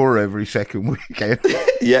Turf Moor every second weekend?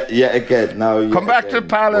 Again, no. Come back to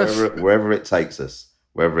Palace. Wherever it takes us.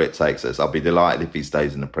 Wherever it takes us. I'll be delighted if he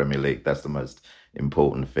stays in the Premier League. That's the most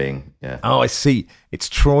important thing. Yeah. Oh, I see. It's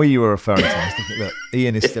Troy you were referring to. I was thinking, look,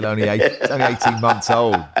 Ian is still only 18 months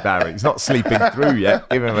old, Barry. He's not sleeping through yet.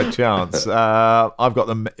 Give him a chance. I've got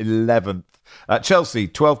them 11th. Chelsea,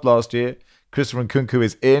 12th last year. Christopher Nkunku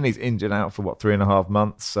is in. He's injured out for, 3.5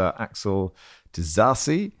 months. Axel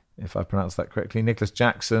Disasi, if I pronounced that correctly. Nicholas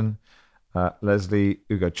Jackson, Leslie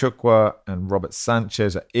Ugochukwu, and Robert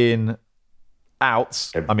Sanchez are in.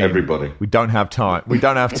 Outs. Everybody. We don't have time.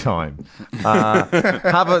 Havertz,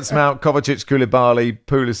 Mount, Kovacic, Koulibaly,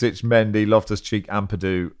 Pulisic, Mendy, Loftus-Cheek,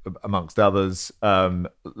 Ampadu, amongst others.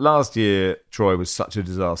 Last year, Troy was such a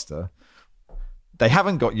disaster. They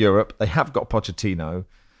haven't got Europe. They have got Pochettino.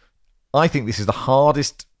 I think this is the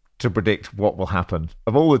hardest to predict what will happen.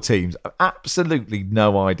 Of all the teams, I've absolutely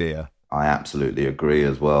no idea. I absolutely agree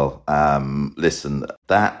as well. Listen,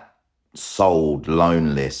 that sold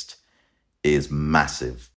loan list is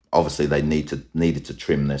massive. Obviously, they needed to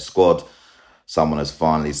trim their squad. Someone has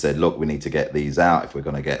finally said, look, we need to get these out if we're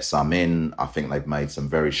going to get some in. I think they've made some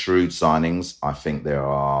very shrewd signings. I think there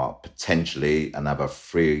are potentially another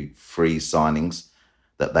free signings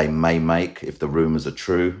that they may make if the rumours are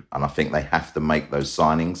true. And I think they have to make those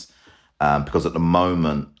signings because at the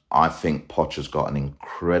moment, I think Poch has got an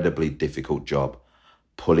incredibly difficult job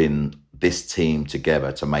pulling this team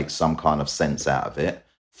together to make some kind of sense out of it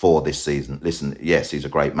for this season. Listen, yes, he's a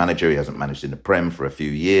great manager. He hasn't managed in the Prem for a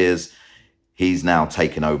few years. He's now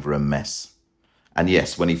taken over a mess. And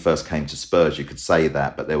yes, when he first came to Spurs, you could say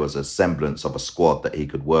that, but there was a semblance of a squad that he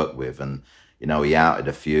could work with. And, he outed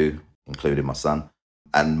a few, including my son,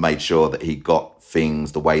 and made sure that he got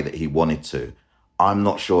things the way that he wanted to. I'm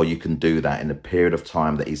not sure you can do that in the period of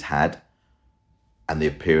time that he's had and the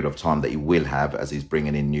period of time that he will have as he's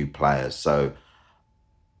bringing in new players. So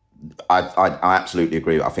I absolutely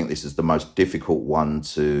agree. I think this is the most difficult one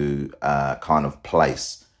to kind of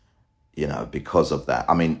place, because of that.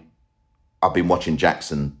 I mean, I've been watching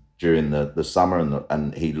Jackson during the summer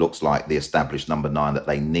and he looks like the established number 9 that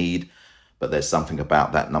they need. But there's something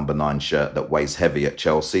about that number 9 shirt that weighs heavy at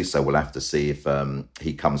Chelsea. So we'll have to see if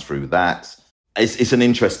he comes through that. It's an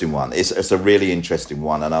interesting one. It's a really interesting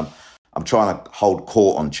one. And I'm trying to hold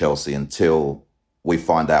court on Chelsea until we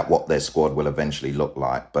find out what their squad will eventually look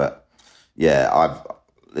like. But yeah,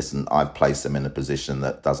 I've placed them in a position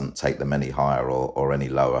that doesn't take them any higher or any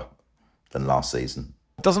lower than last season.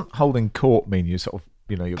 Doesn't holding court mean you sort of,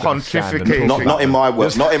 you're pontificating? Not in my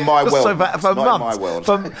world. Not in my world.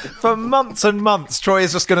 For months and months, Troy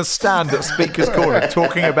is just going to stand at Speaker's Corner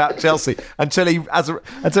talking about Chelsea until he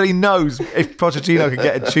knows if Pochettino can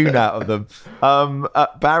get a tune out of them.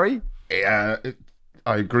 Barry? Yeah,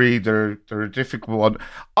 I agree. They're a difficult one.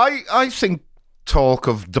 I think talk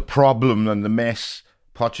of the problem and the mess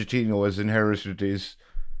Pochettino has inherited is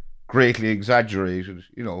greatly exaggerated.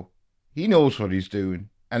 He knows what he's doing.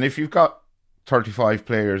 And if you've got 35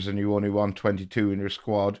 players and you only want 22 in your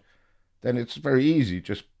squad, then it's very easy.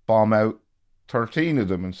 Just bomb out 13 of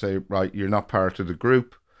them and say, right, you're not part of the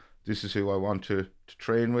group. This is who I want to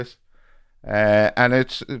train with. And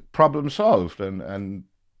it's problem solved. And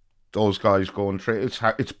those guys go and train.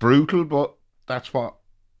 It's brutal, but that's what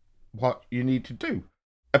you need to do.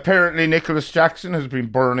 Apparently, Nicholas Jackson has been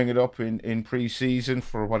burning it up in pre-season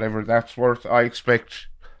for whatever that's worth. I expect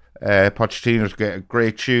Pochettino to get a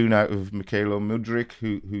great tune out of Mykhailo Mudryk,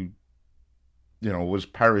 who was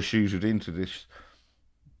parachuted into this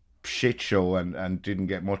shit show and didn't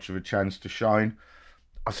get much of a chance to shine.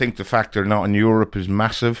 I think the fact they're not in Europe is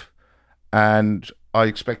massive, and I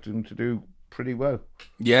expect them to do pretty well.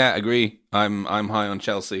 Yeah, agree. I'm high on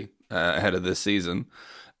Chelsea ahead of this season.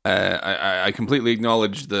 I completely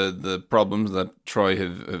acknowledge the problems that Troy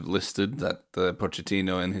have listed that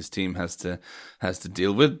Pochettino and his team has to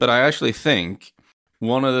deal with, but I actually think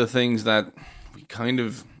one of the things that we kind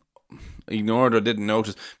of ignored or didn't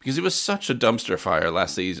notice, because it was such a dumpster fire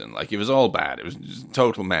last season, like it was all bad, it was just a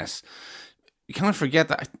total mess. You can't forget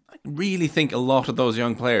that I really think a lot of those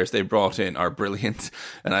young players they brought in are brilliant,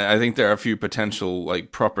 and I think there are a few potential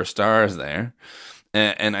like proper stars there.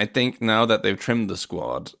 And I think now that they've trimmed the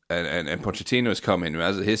squad and Pochettino has come in, who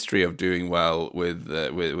has a history of doing well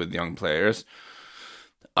with young players,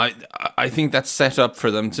 I think that's set up for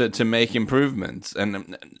them to make improvements.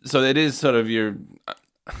 And so it is sort of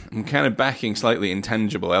I'm kind of backing slightly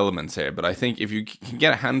intangible elements here, but I think if you can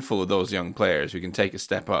get a handful of those young players who can take a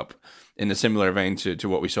step up in a similar vein to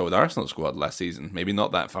what we saw with Arsenal's squad last season, maybe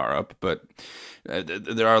not that far up, but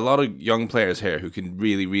there are a lot of young players here who can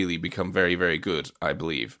really, really become very, very good, I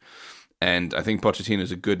believe. And I think Pochettino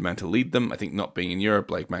is a good man to lead them. I think not being in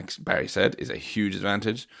Europe, like Max Barry said, is a huge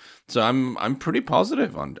advantage. So I'm pretty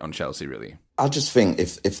positive on Chelsea, really. I just think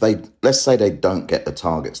if they, let's say they don't get the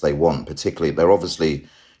targets they want, particularly, they're obviously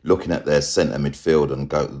looking at their centre midfield and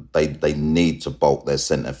go, they need to bulk their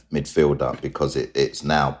centre midfield up because it's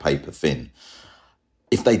now paper thin.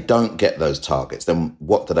 If they don't get those targets, then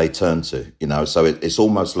what do they turn to? You know, so it's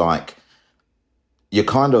almost like you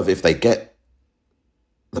kind of, if they get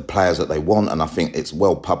the players that they want, and I think it's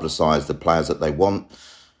well publicised, the players that they want,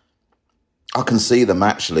 I can see them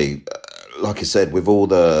actually, like I said, with all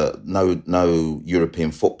the no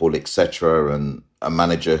European football, etc., and a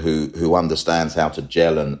manager who understands how to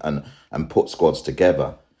gel and put squads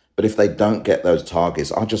together. But if they don't get those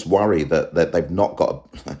targets, I just worry that they've not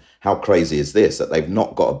got, how crazy is this, that they've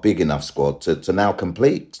not got a big enough squad to now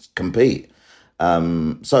compete.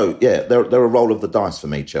 So, yeah, they're a roll of the dice for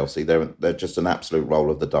me, Chelsea. They're just an absolute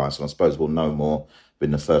roll of the dice. And I suppose we'll know more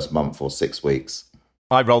in the first month or 6 weeks.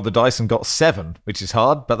 I rolled the dice and got 7, which is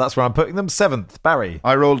hard, but that's where I'm putting them. 7th, Barry.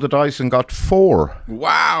 I rolled the dice and got 4.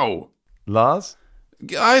 Wow. Lars?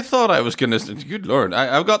 I thought I was going to... Good Lord.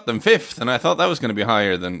 I've got them 5th, and I thought that was going to be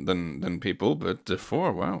higher than people, but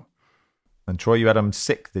 4, wow. And Troy, you had them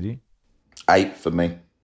 6th, did you? 8 for me.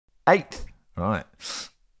 8th. All right.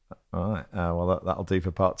 Well, that'll do for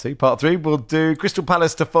part 2. Part 3, we'll do Crystal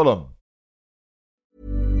Palace to Fulham.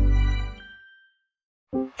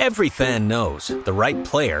 Every fan knows the right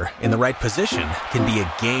player in the right position can be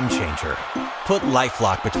a game changer. Put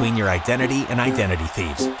LifeLock between your identity and identity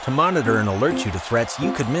thieves to monitor and alert you to threats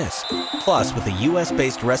you could miss. Plus, with a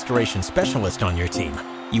U.S.-based restoration specialist on your team,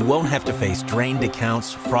 you won't have to face drained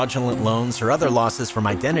accounts, fraudulent loans, or other losses from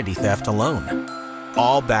identity theft alone.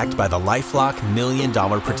 All backed by the LifeLock $1 Million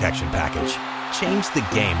Protection Package. Change the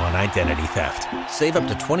game on identity theft. Save up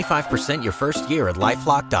to 25% your first year at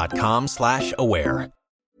LifeLock.com/aware.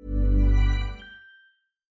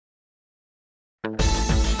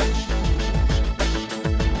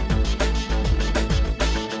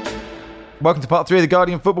 Welcome to part 3 of the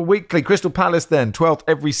Guardian Football Weekly. Crystal Palace then, 12th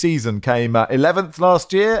every season, came 11th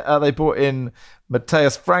last year. They brought in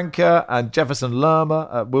Mateus Franca and Jefferson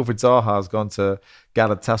Lerma. Wilfried Zaha has gone to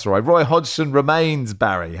Galatasaray. Roy Hodgson remains,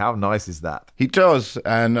 Barry. How nice is that? He does,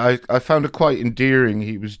 and I found it quite endearing.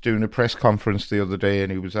 He was doing a press conference the other day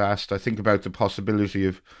and he was asked, I think, about the possibility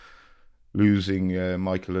of losing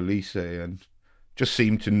Michael Olise, and just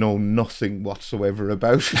seemed to know nothing whatsoever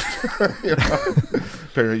about it. You know?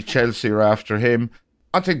 Apparently Chelsea are after him.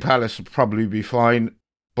 I think Palace will probably be fine,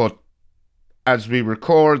 but as we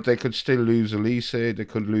record, they could still lose Olise, they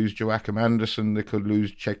could lose Joachim Anderson, they could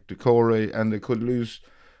lose Czech Decore, and they could lose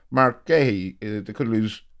Mark Gahey. They could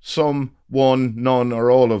lose some, one, none,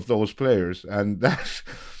 or all of those players, and that,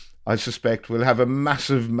 I suspect, will have a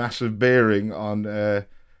massive, massive bearing on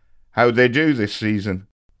how they do this season.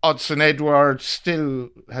 Odsonne Edouard still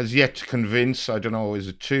has yet to convince. I don't know, is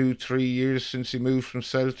it 2-3 years since he moved from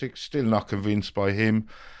Celtic? Still not convinced by him.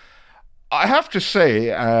 I have to say,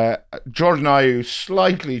 Jordan Ayew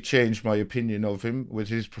slightly changed my opinion of him with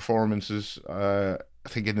his performances, I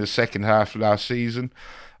think in the second half of last season.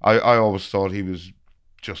 I always thought he was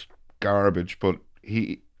just garbage, but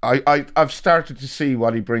I've started to see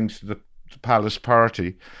what he brings to the Palace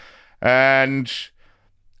party. And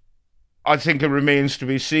I think it remains to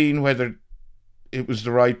be seen whether it was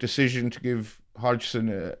the right decision to give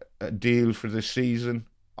Hodgson a deal for this season.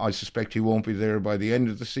 I suspect he won't be there by the end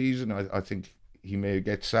of the season. I think he may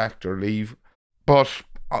get sacked or leave. But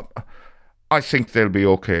I think they'll be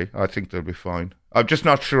okay. I think they'll be fine. I'm just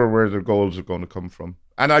not sure where their goals are going to come from.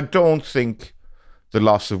 And I don't think the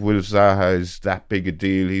loss of Wilf Zaha is that big a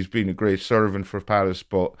deal. He's been a great servant for Palace,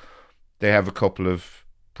 but they have a couple of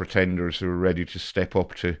pretenders who are ready to step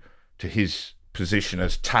up to his position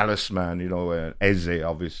as talisman, Eze,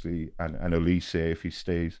 obviously, and Elise if he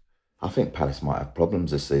stays. I think Palace might have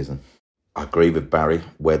problems this season. I agree with Barry.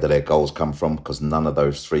 Where do their goals come from? Because none of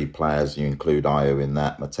those three players, you include Ayew in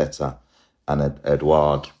that, Mateta and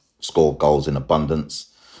Edouard, score goals in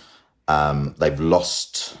abundance. They've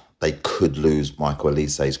lost... They could lose Michael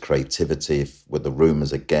Elise's creativity with the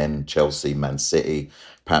rumours again. Chelsea, Man City.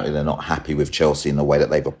 Apparently they're not happy with Chelsea in the way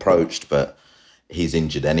that they've approached, but he's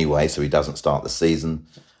injured anyway, so he doesn't start the season.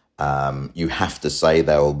 You have to say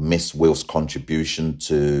they'll miss Wilf's contribution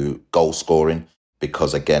to goal scoring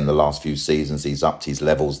because, again, the last few seasons he's upped his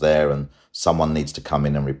levels there and someone needs to come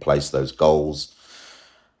in and replace those goals.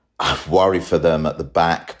 I worry for them at the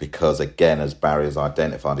back because, again, as Barry has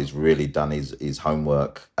identified, he's really done his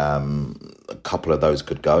homework. A couple of those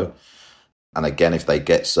could go. And again, if they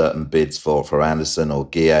get certain bids for Anderson or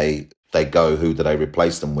Gueye, they go, who do they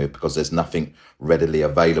replace them with? Because there's nothing readily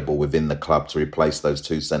available within the club to replace those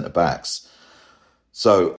two centre-backs.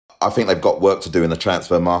 So I think they've got work to do in the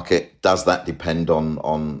transfer market. Does that depend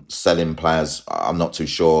on selling players? I'm not too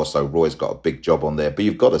sure. So Roy's got a big job on there. But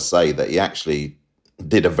you've got to say that he actually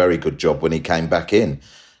did a very good job when he came back in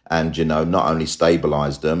and, not only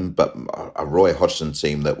stabilised them, but a Roy Hodgson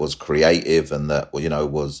team that was creative and that,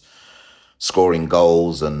 was scoring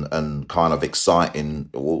goals and kind of exciting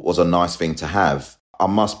was a nice thing to have. I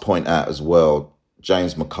must point out as well,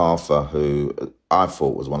 James MacArthur, who I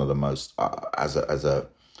thought was one of the most, as a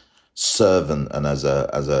servant and as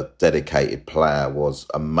a dedicated player, was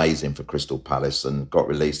amazing for Crystal Palace and got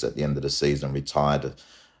released at the end of the season, retired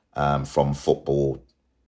from football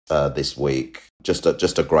this week. Just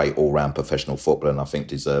a great all-round professional footballer, and I think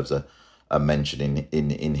deserves a mention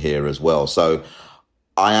in here as well. So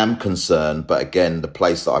I am concerned, but again, the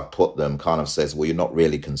place that I've put them kind of says, well, you're not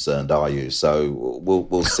really concerned, are you? So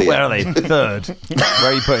we'll see. Where are they? Third.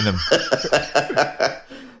 Where are you putting them?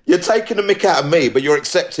 You're taking the mick out of me, but you're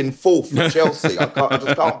accepting fourth for Chelsea. I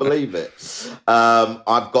just can't believe it.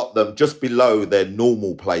 I've got them just below their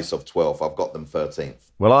normal place of 12th. I've got them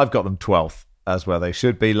 13th. Well, I've got them 12th, as where they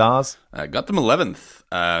should be, Lars. I got them 11th.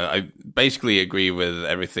 I basically agree with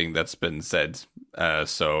everything that's been said,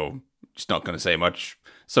 so just not going to say much.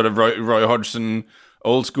 Sort of Roy Hodgson,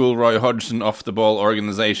 old school Roy Hodgson off the ball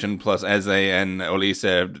organisation plus Eze and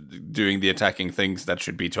Olise doing the attacking things, that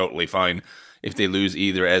should be totally fine. If they lose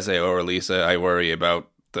either Eze or Olise, I worry about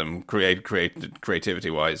them creativity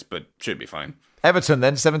wise, but should be fine. Everton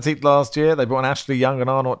then, 17th last year. They brought in Ashley Young and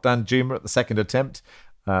Arnaut Danjuma at the second attempt.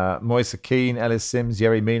 Moise Keane, Ellis Sims,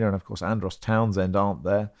 Yerry Mina and of course Andros Townsend aren't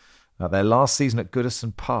there. Their last season at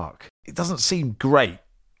Goodison Park. It doesn't seem great,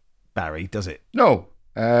 Barry, does it? No.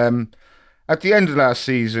 At the end of last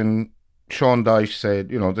season, Sean Dyche said,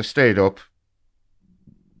 they stayed up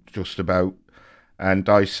just about. And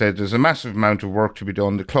Dyche said there's a massive amount of work to be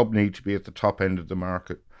done. The club need to be at the top end of the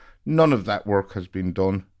market. None of that work has been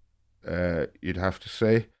done, you'd have to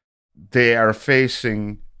say. They are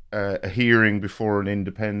facing a hearing before an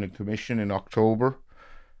independent commission in October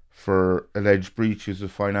for alleged breaches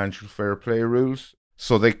of financial fair play rules.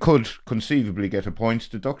 So they could conceivably get a points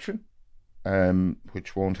deduction,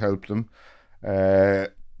 which won't help them.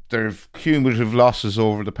 Their cumulative losses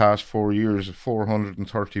over the past 4 years of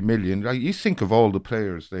 430 million. You think of all the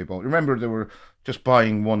players they bought. Remember, they were just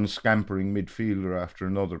buying one scampering midfielder after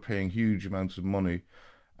another, paying huge amounts of money,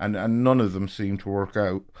 and none of them seem to work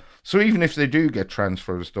out. So even if they do get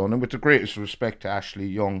transfers done, and with the greatest respect to Ashley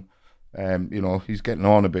Young, he's getting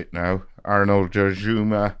on a bit now. Arnaud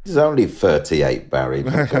Danjuma. He's only 38, Barry.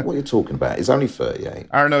 What are you talking about? He's only 38.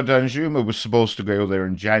 Arnaud Danjuma was supposed to go there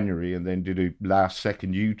in January and then did a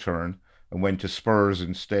last-second U-turn and went to Spurs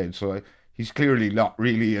instead. So he's clearly not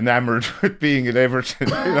really enamoured with being at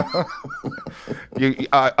Everton.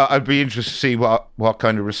 I'd be interested to see what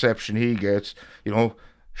kind of reception he gets.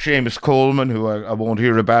 Seamus Coleman, who I won't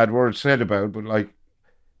hear a bad word said about, but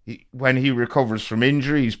when he recovers from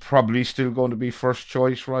injury, he's probably still going to be first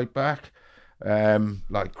choice right back.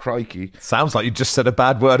 Crikey. Sounds like you just said a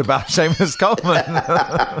bad word about Seamus Coleman.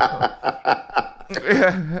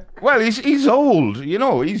 Well, he's old,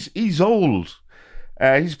 he's old.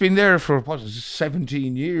 He's been there for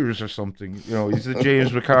 17 years or something. He's the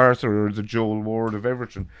James MacArthur or the Joel Ward of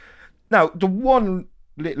Everton. Now, the one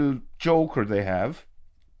little joker they have,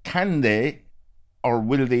 can they, or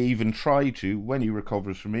will they even try to, when he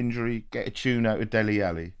recovers from injury, get a tune out of Dele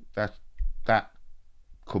Alli? That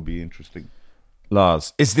could be interesting.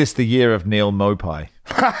 Lars, is this the year of Neil Mopai?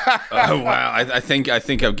 Oh wow! I think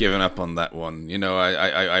I've given up on that one. You know,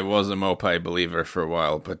 I was a Mopai believer for a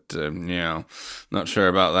while, but not sure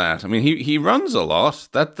about that. I mean, he runs a lot.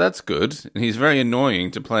 That's good. And he's very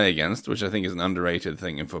annoying to play against, which I think is an underrated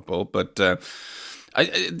thing in football. But just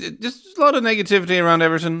a lot of negativity around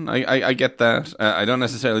Everton. I get that. I don't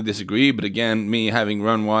necessarily disagree, but again, me having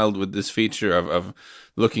run wild with this feature of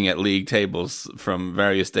looking at league tables from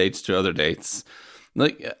various dates to other dates.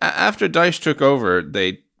 Like after Dyche took over,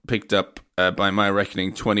 they picked up, by my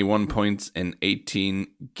reckoning, 21 points in 18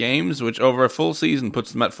 games, which over a full season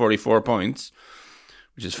puts them at 44 points,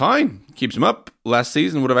 which is fine. Keeps them up. Last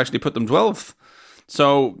season would have actually put them 12th.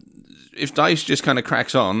 So if Dyche just kind of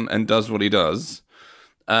cracks on and does what he does,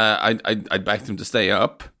 I'd back them to stay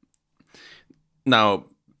up. Now,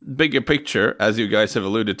 bigger picture, as you guys have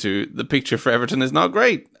alluded to, the picture for Everton is not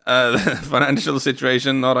great. The financial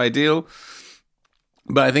situation, not ideal.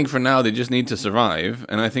 But I think for now, they just need to survive.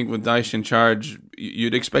 And I think with Dyche in charge,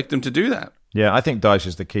 you'd expect them to do that. Yeah, I think Dyche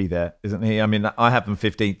is the key there, isn't he? I mean, I have them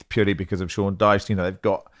 15th purely because of Sean Dyche. You know, they've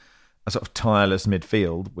got a sort of tireless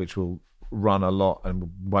midfield, which will run a lot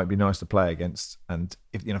and might be nice to play against. And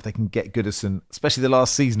if they can get Goodison, especially the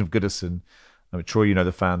last season of Goodison, I mean, Troy, you know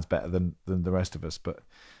the fans better than the rest of us, but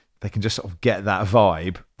if they can just sort of get that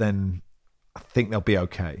vibe, then I think they'll be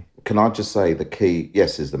okay. Can I just say the key,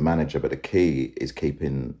 yes, is the manager, but the key is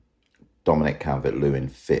keeping Dominic Calvert-Lewin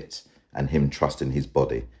fit and him trusting his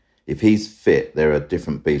body. If he's fit, they're a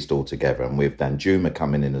different beast altogether. And with Danjuma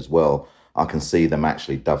coming in as well, I can see them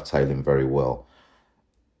actually dovetailing very well.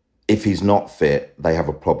 If he's not fit, they have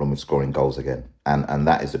a problem with scoring goals again. And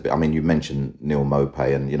that is a bit, I mean, you mentioned Neil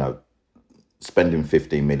Mopai and, spending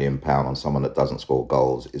 £15 million on someone that doesn't score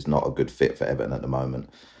goals is not a good fit for Everton at the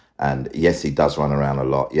moment. And yes, he does run around a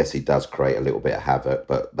lot. Yes, he does create a little bit of havoc,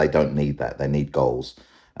 but they don't need that. They need goals.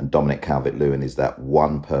 And Dominic Calvert-Lewin is that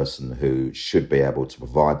one person who should be able to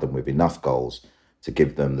provide them with enough goals to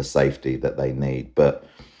give them the safety that they need. But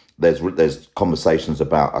there's conversations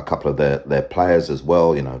about a couple of their players as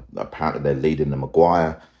well. Apparently they're leading the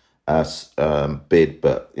Maguire bid,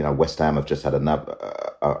 but West Ham have just had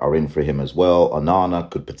are in for him as well. Onana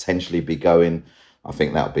could potentially be going. I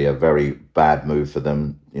think that would be a very bad move for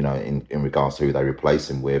them, in regards to who they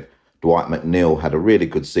replace him with. Dwight McNeil had a really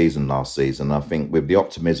good season last season. I think with the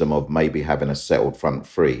optimism of maybe having a settled front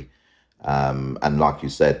three, and like you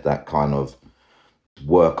said, that kind of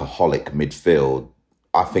workaholic midfield,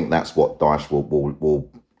 I think that's what Dyche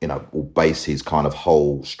will base his kind of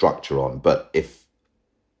whole structure on. But if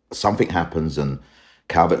something happens and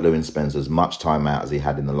Calvert-Lewin spends as much time out as he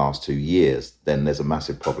had in the last 2 years, then there's a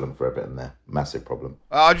massive problem for Everton there. Massive problem.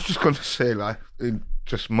 I was just going to say,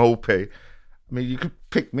 just Mopai. I mean, you could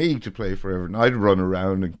pick me to play for Everton. I'd run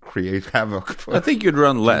around and create havoc. I think you'd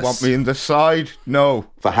run less. You want me in the side? No.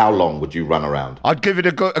 For how long would you run around? I'd give it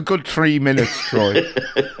a good 3 minutes, Troy.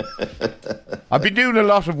 I've been doing a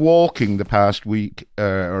lot of walking the past week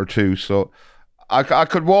or two, so I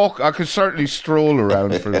could walk. I could certainly stroll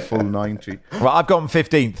around for the full 90. Right, I've got him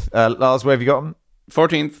 15th. Lars, where have you got him?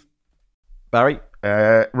 14th. Barry?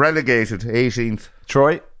 Relegated, 18th.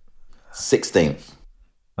 Troy? 16th.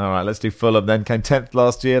 All right, let's do Fulham then. Came 10th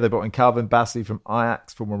last year. They brought in Calvin Bassey from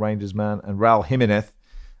Ajax, former Rangers man, and Raul Jimenez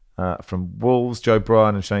from Wolves. Joe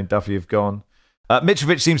Bryan and Shane Duffy have gone.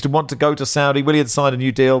 Mitrovic seems to want to go to Saudi. Willian signed a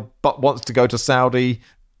new deal, but wants to go to Saudi.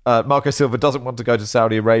 Marco Silva doesn't want to go to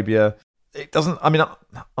Saudi Arabia. It doesn't. I mean,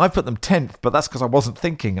 I put them 10th, but that's because I wasn't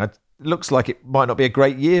thinking. It looks like it might not be a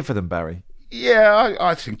great year for them, Barry. Yeah,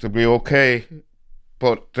 I think they'll be okay,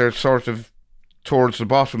 but they're sort of towards the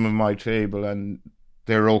bottom of my table, and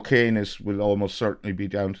their okayness will almost certainly be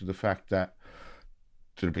down to the fact that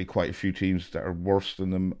there'll be quite a few teams that are worse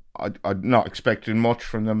than them. I'm not expecting much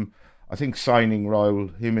from them. I think signing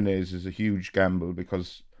Raul Jimenez is a huge gamble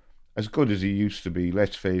because, as good as he used to be,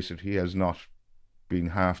 let's face it, he has not been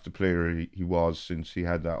half the player he was since he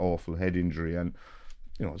had that awful head injury, and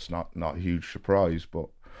it's not a huge surprise, but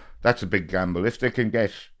that's a big gamble. If they can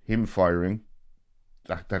get him firing,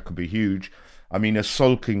 that could be huge. I mean, a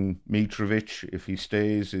sulking Mitrovic, if he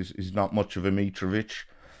stays, is not much of a Mitrovic,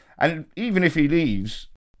 and even if he leaves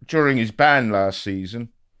during his ban last season,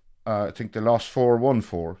 I think they lost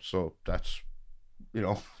 4-1-4, so that's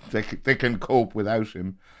they can cope without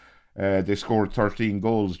him. They scored 13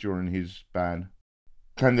 goals during his ban.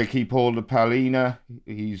 Can they keep hold of Palina?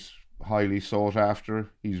 He's highly sought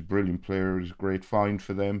after. He's a brilliant player. He's a great find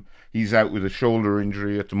for them. He's out with a shoulder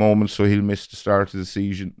injury at the moment, so he'll miss the start of the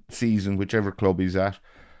season, whichever club he's at.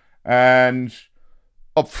 And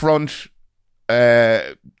up front,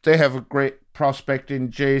 they have a great prospect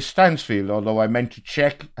in Jay Stansfield, although I meant to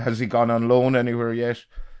check, has he gone on loan anywhere yet?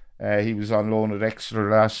 He was on loan at Exeter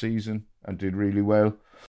last season and did really well.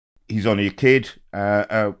 He's only a kid,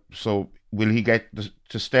 so will he get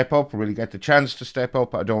to step up, or will he get the chance to step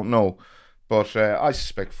up? I don't know, but I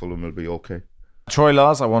suspect Fulham will be okay. Troy,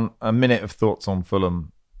 Lars, I want a minute of thoughts on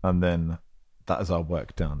Fulham, and then that is our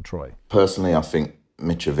work done. Troy. Personally, I think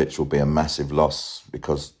Mitrovic will be a massive loss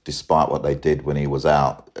because despite what they did when he was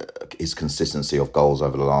out, his consistency of goals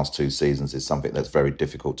over the last 2 seasons is something that's very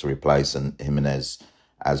difficult to replace, and Jimenez,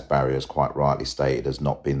 as Barry has quite rightly stated, has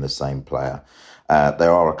not been the same player.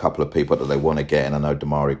 There are a couple of people that they want to get, and I know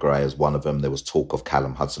Damari Gray is one of them. There was talk of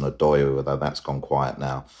Callum Hudson-Odoi, although that's gone quiet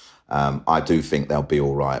now. I do think they'll be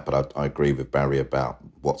all right, but I agree with Barry about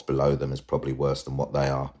what's below them is probably worse than what they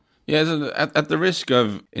are. Yeah, so at the risk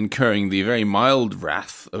of incurring the very mild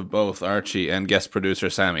wrath of both Archie and guest producer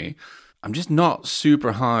Sammy, I'm just not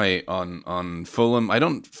super high on Fulham. I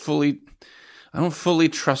don't fully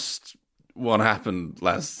trust what happened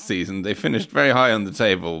last season. They finished very high on the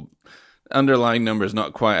table. Underlying numbers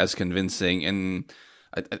not quite as convincing, and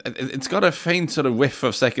it's got a faint sort of whiff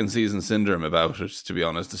of second season syndrome about it, to be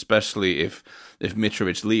honest, especially if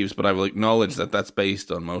Mitrovic leaves. But I will acknowledge that that's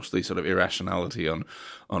based on mostly sort of irrationality on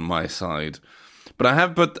my side.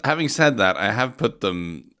 But having said that, I have put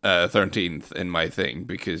them 13th in my thing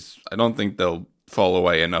because I don't think they'll fall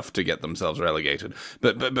away enough to get themselves relegated.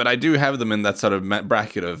 But I do have them in that sort of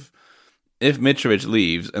bracket of, if Mitrovic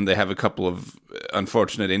leaves and they have a couple of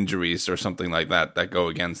unfortunate injuries or something like that go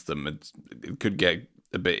against them, it could get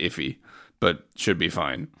a bit iffy, but should be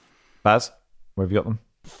fine. Baz, where have you got them?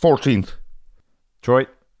 14th. Troy?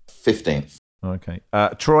 15th. Okay.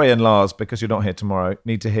 Troy and Lars, because you're not here tomorrow,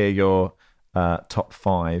 need to hear your top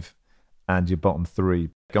 5 and your bottom 3.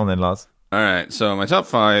 Go on then, Lars. All right, so my top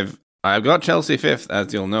 5, I've got Chelsea 5th,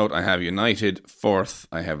 as you'll note. I have United 4th.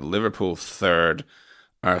 I have Liverpool 3rd.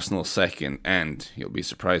 Arsenal 2nd, and you'll be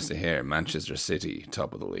surprised to hear Manchester City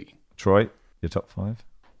top of the league. Troy, your top 5?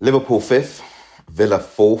 Liverpool 5th, Villa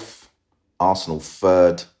 4th, Arsenal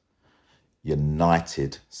 3rd,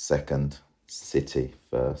 United 2nd, City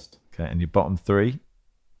 1st. Okay, and your bottom 3?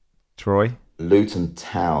 Troy? Luton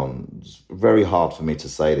Town. It's very hard for me to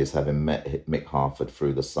say this, having met Mick Harford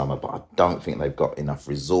through the summer, but I don't think they've got enough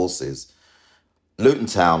resources. Luton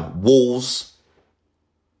Town, Wolves.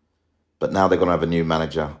 But now they're going to have a new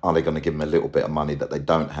manager. Are they going to give them a little bit of money that they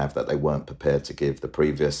don't have, that they weren't prepared to give the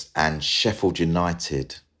previous? And Sheffield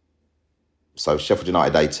United. So Sheffield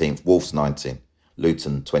United 18th, Wolves 19th,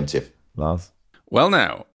 Luton 20th. Lars? Well,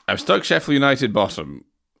 now, I've stuck Sheffield United bottom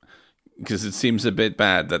because it seems a bit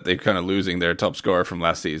bad that they're kind of losing their top scorer from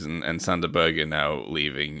last season and Sander Berge now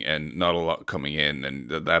leaving and not a lot coming in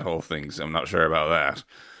and that whole thing. So I'm not sure about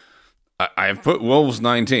that. I've put Wolves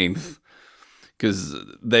 19th. Because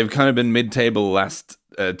they've kind of been mid-table last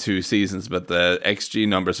 2 seasons, but the XG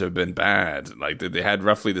numbers have been bad. Like they had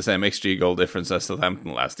roughly the same XG goal difference as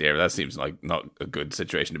Southampton last year. That seems like not a good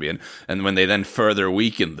situation to be in. And when they then further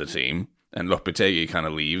weaken the team, and Lopetegui kind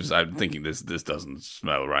of leaves, I'm thinking this doesn't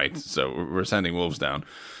smell right. So we're sending Wolves down.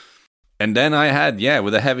 And then I had,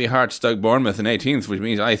 with a heavy heart, stuck Bournemouth in 18th, which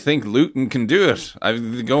means I think Luton can do it. I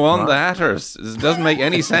go on the Hatters. It doesn't make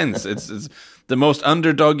any sense. It's the most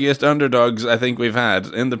underdogiest underdogs I think we've had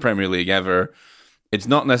in the Premier League ever. It's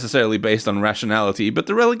not necessarily based on rationality, but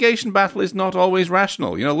the relegation battle is not always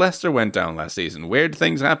rational. You know, Leicester went down last season. Weird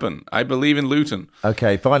things happen. I believe in Luton.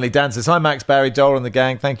 Okay, finally, Dan says, hi, Max, Barry, Joel and the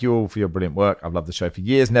gang. Thank you all for your brilliant work. I've loved the show for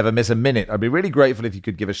years, never miss a minute. I'd be really grateful if you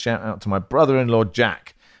could give a shout out to my brother-in-law,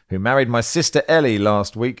 Jack, who married my sister Ellie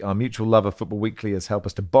last week. Our mutual love of Football Weekly has helped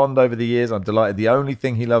us to bond over the years. I'm delighted. The only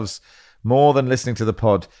thing he loves more than listening to the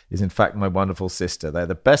pod is in fact my wonderful sister. They're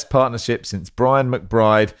the best partnership since Brian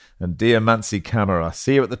McBride and Diamancy Camera.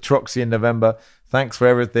 See you at the Troxy in November. Thanks for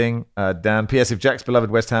everything, Dan. P.S. If Jack's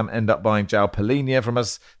beloved West Ham end up buying João Palhinha from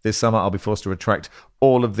us this summer, I'll be forced to retract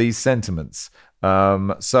all of these sentiments.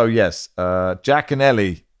 So yes, Jack and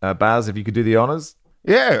Ellie, Baz, if you could do the honours.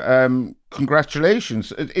 Yeah,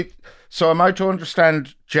 congratulations. So am I to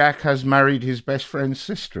understand Jack has married his best friend's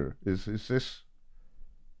sister? Is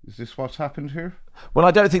this what's happened here? Well,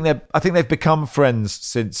 I think they've become friends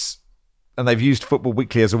since, and they've used Football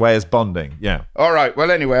Weekly as a way as bonding. Yeah. All right. Well,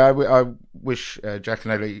 anyway, I wish Jack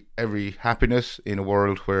and Ellie every happiness in a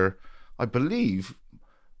world where I believe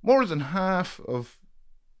more than half of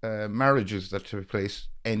marriages that take place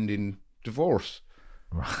end in divorce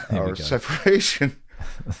or separation.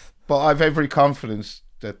 But I've every confidence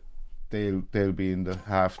that they'll be in the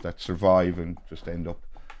half that survive and just end up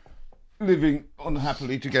living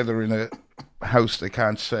unhappily together in a house they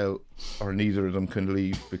can't sell, or neither of them can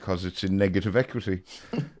leave because it's in negative equity.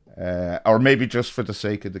 Or maybe just for the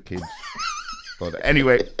sake of the kids. But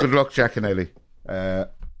anyway, good luck, Jack and Ellie.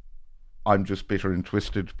 I'm just bitter and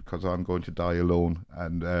twisted because I'm going to die alone,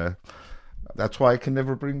 and that's why I can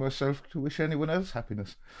never bring myself to wish anyone else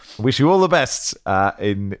happiness. Wish you all the best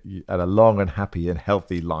in a long and happy and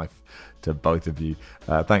healthy life to both of you.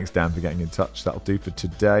 Thanks, Dan, for getting in touch. That'll do for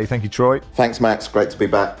today. Thank you, Troy. Thanks, Max. Great to be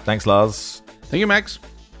back. Thanks, Lars. Thank you, Max.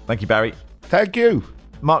 Thank you, Barry. Thank you.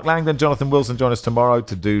 Mark Langdon, Jonathan Wilson join us tomorrow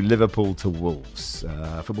to do Liverpool to Wolves.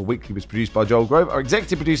 Football Weekly was produced by Joel Grove. Our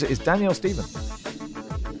executive producer is Danielle Stevens.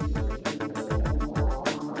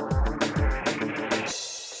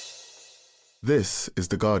 This is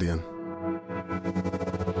The Guardian.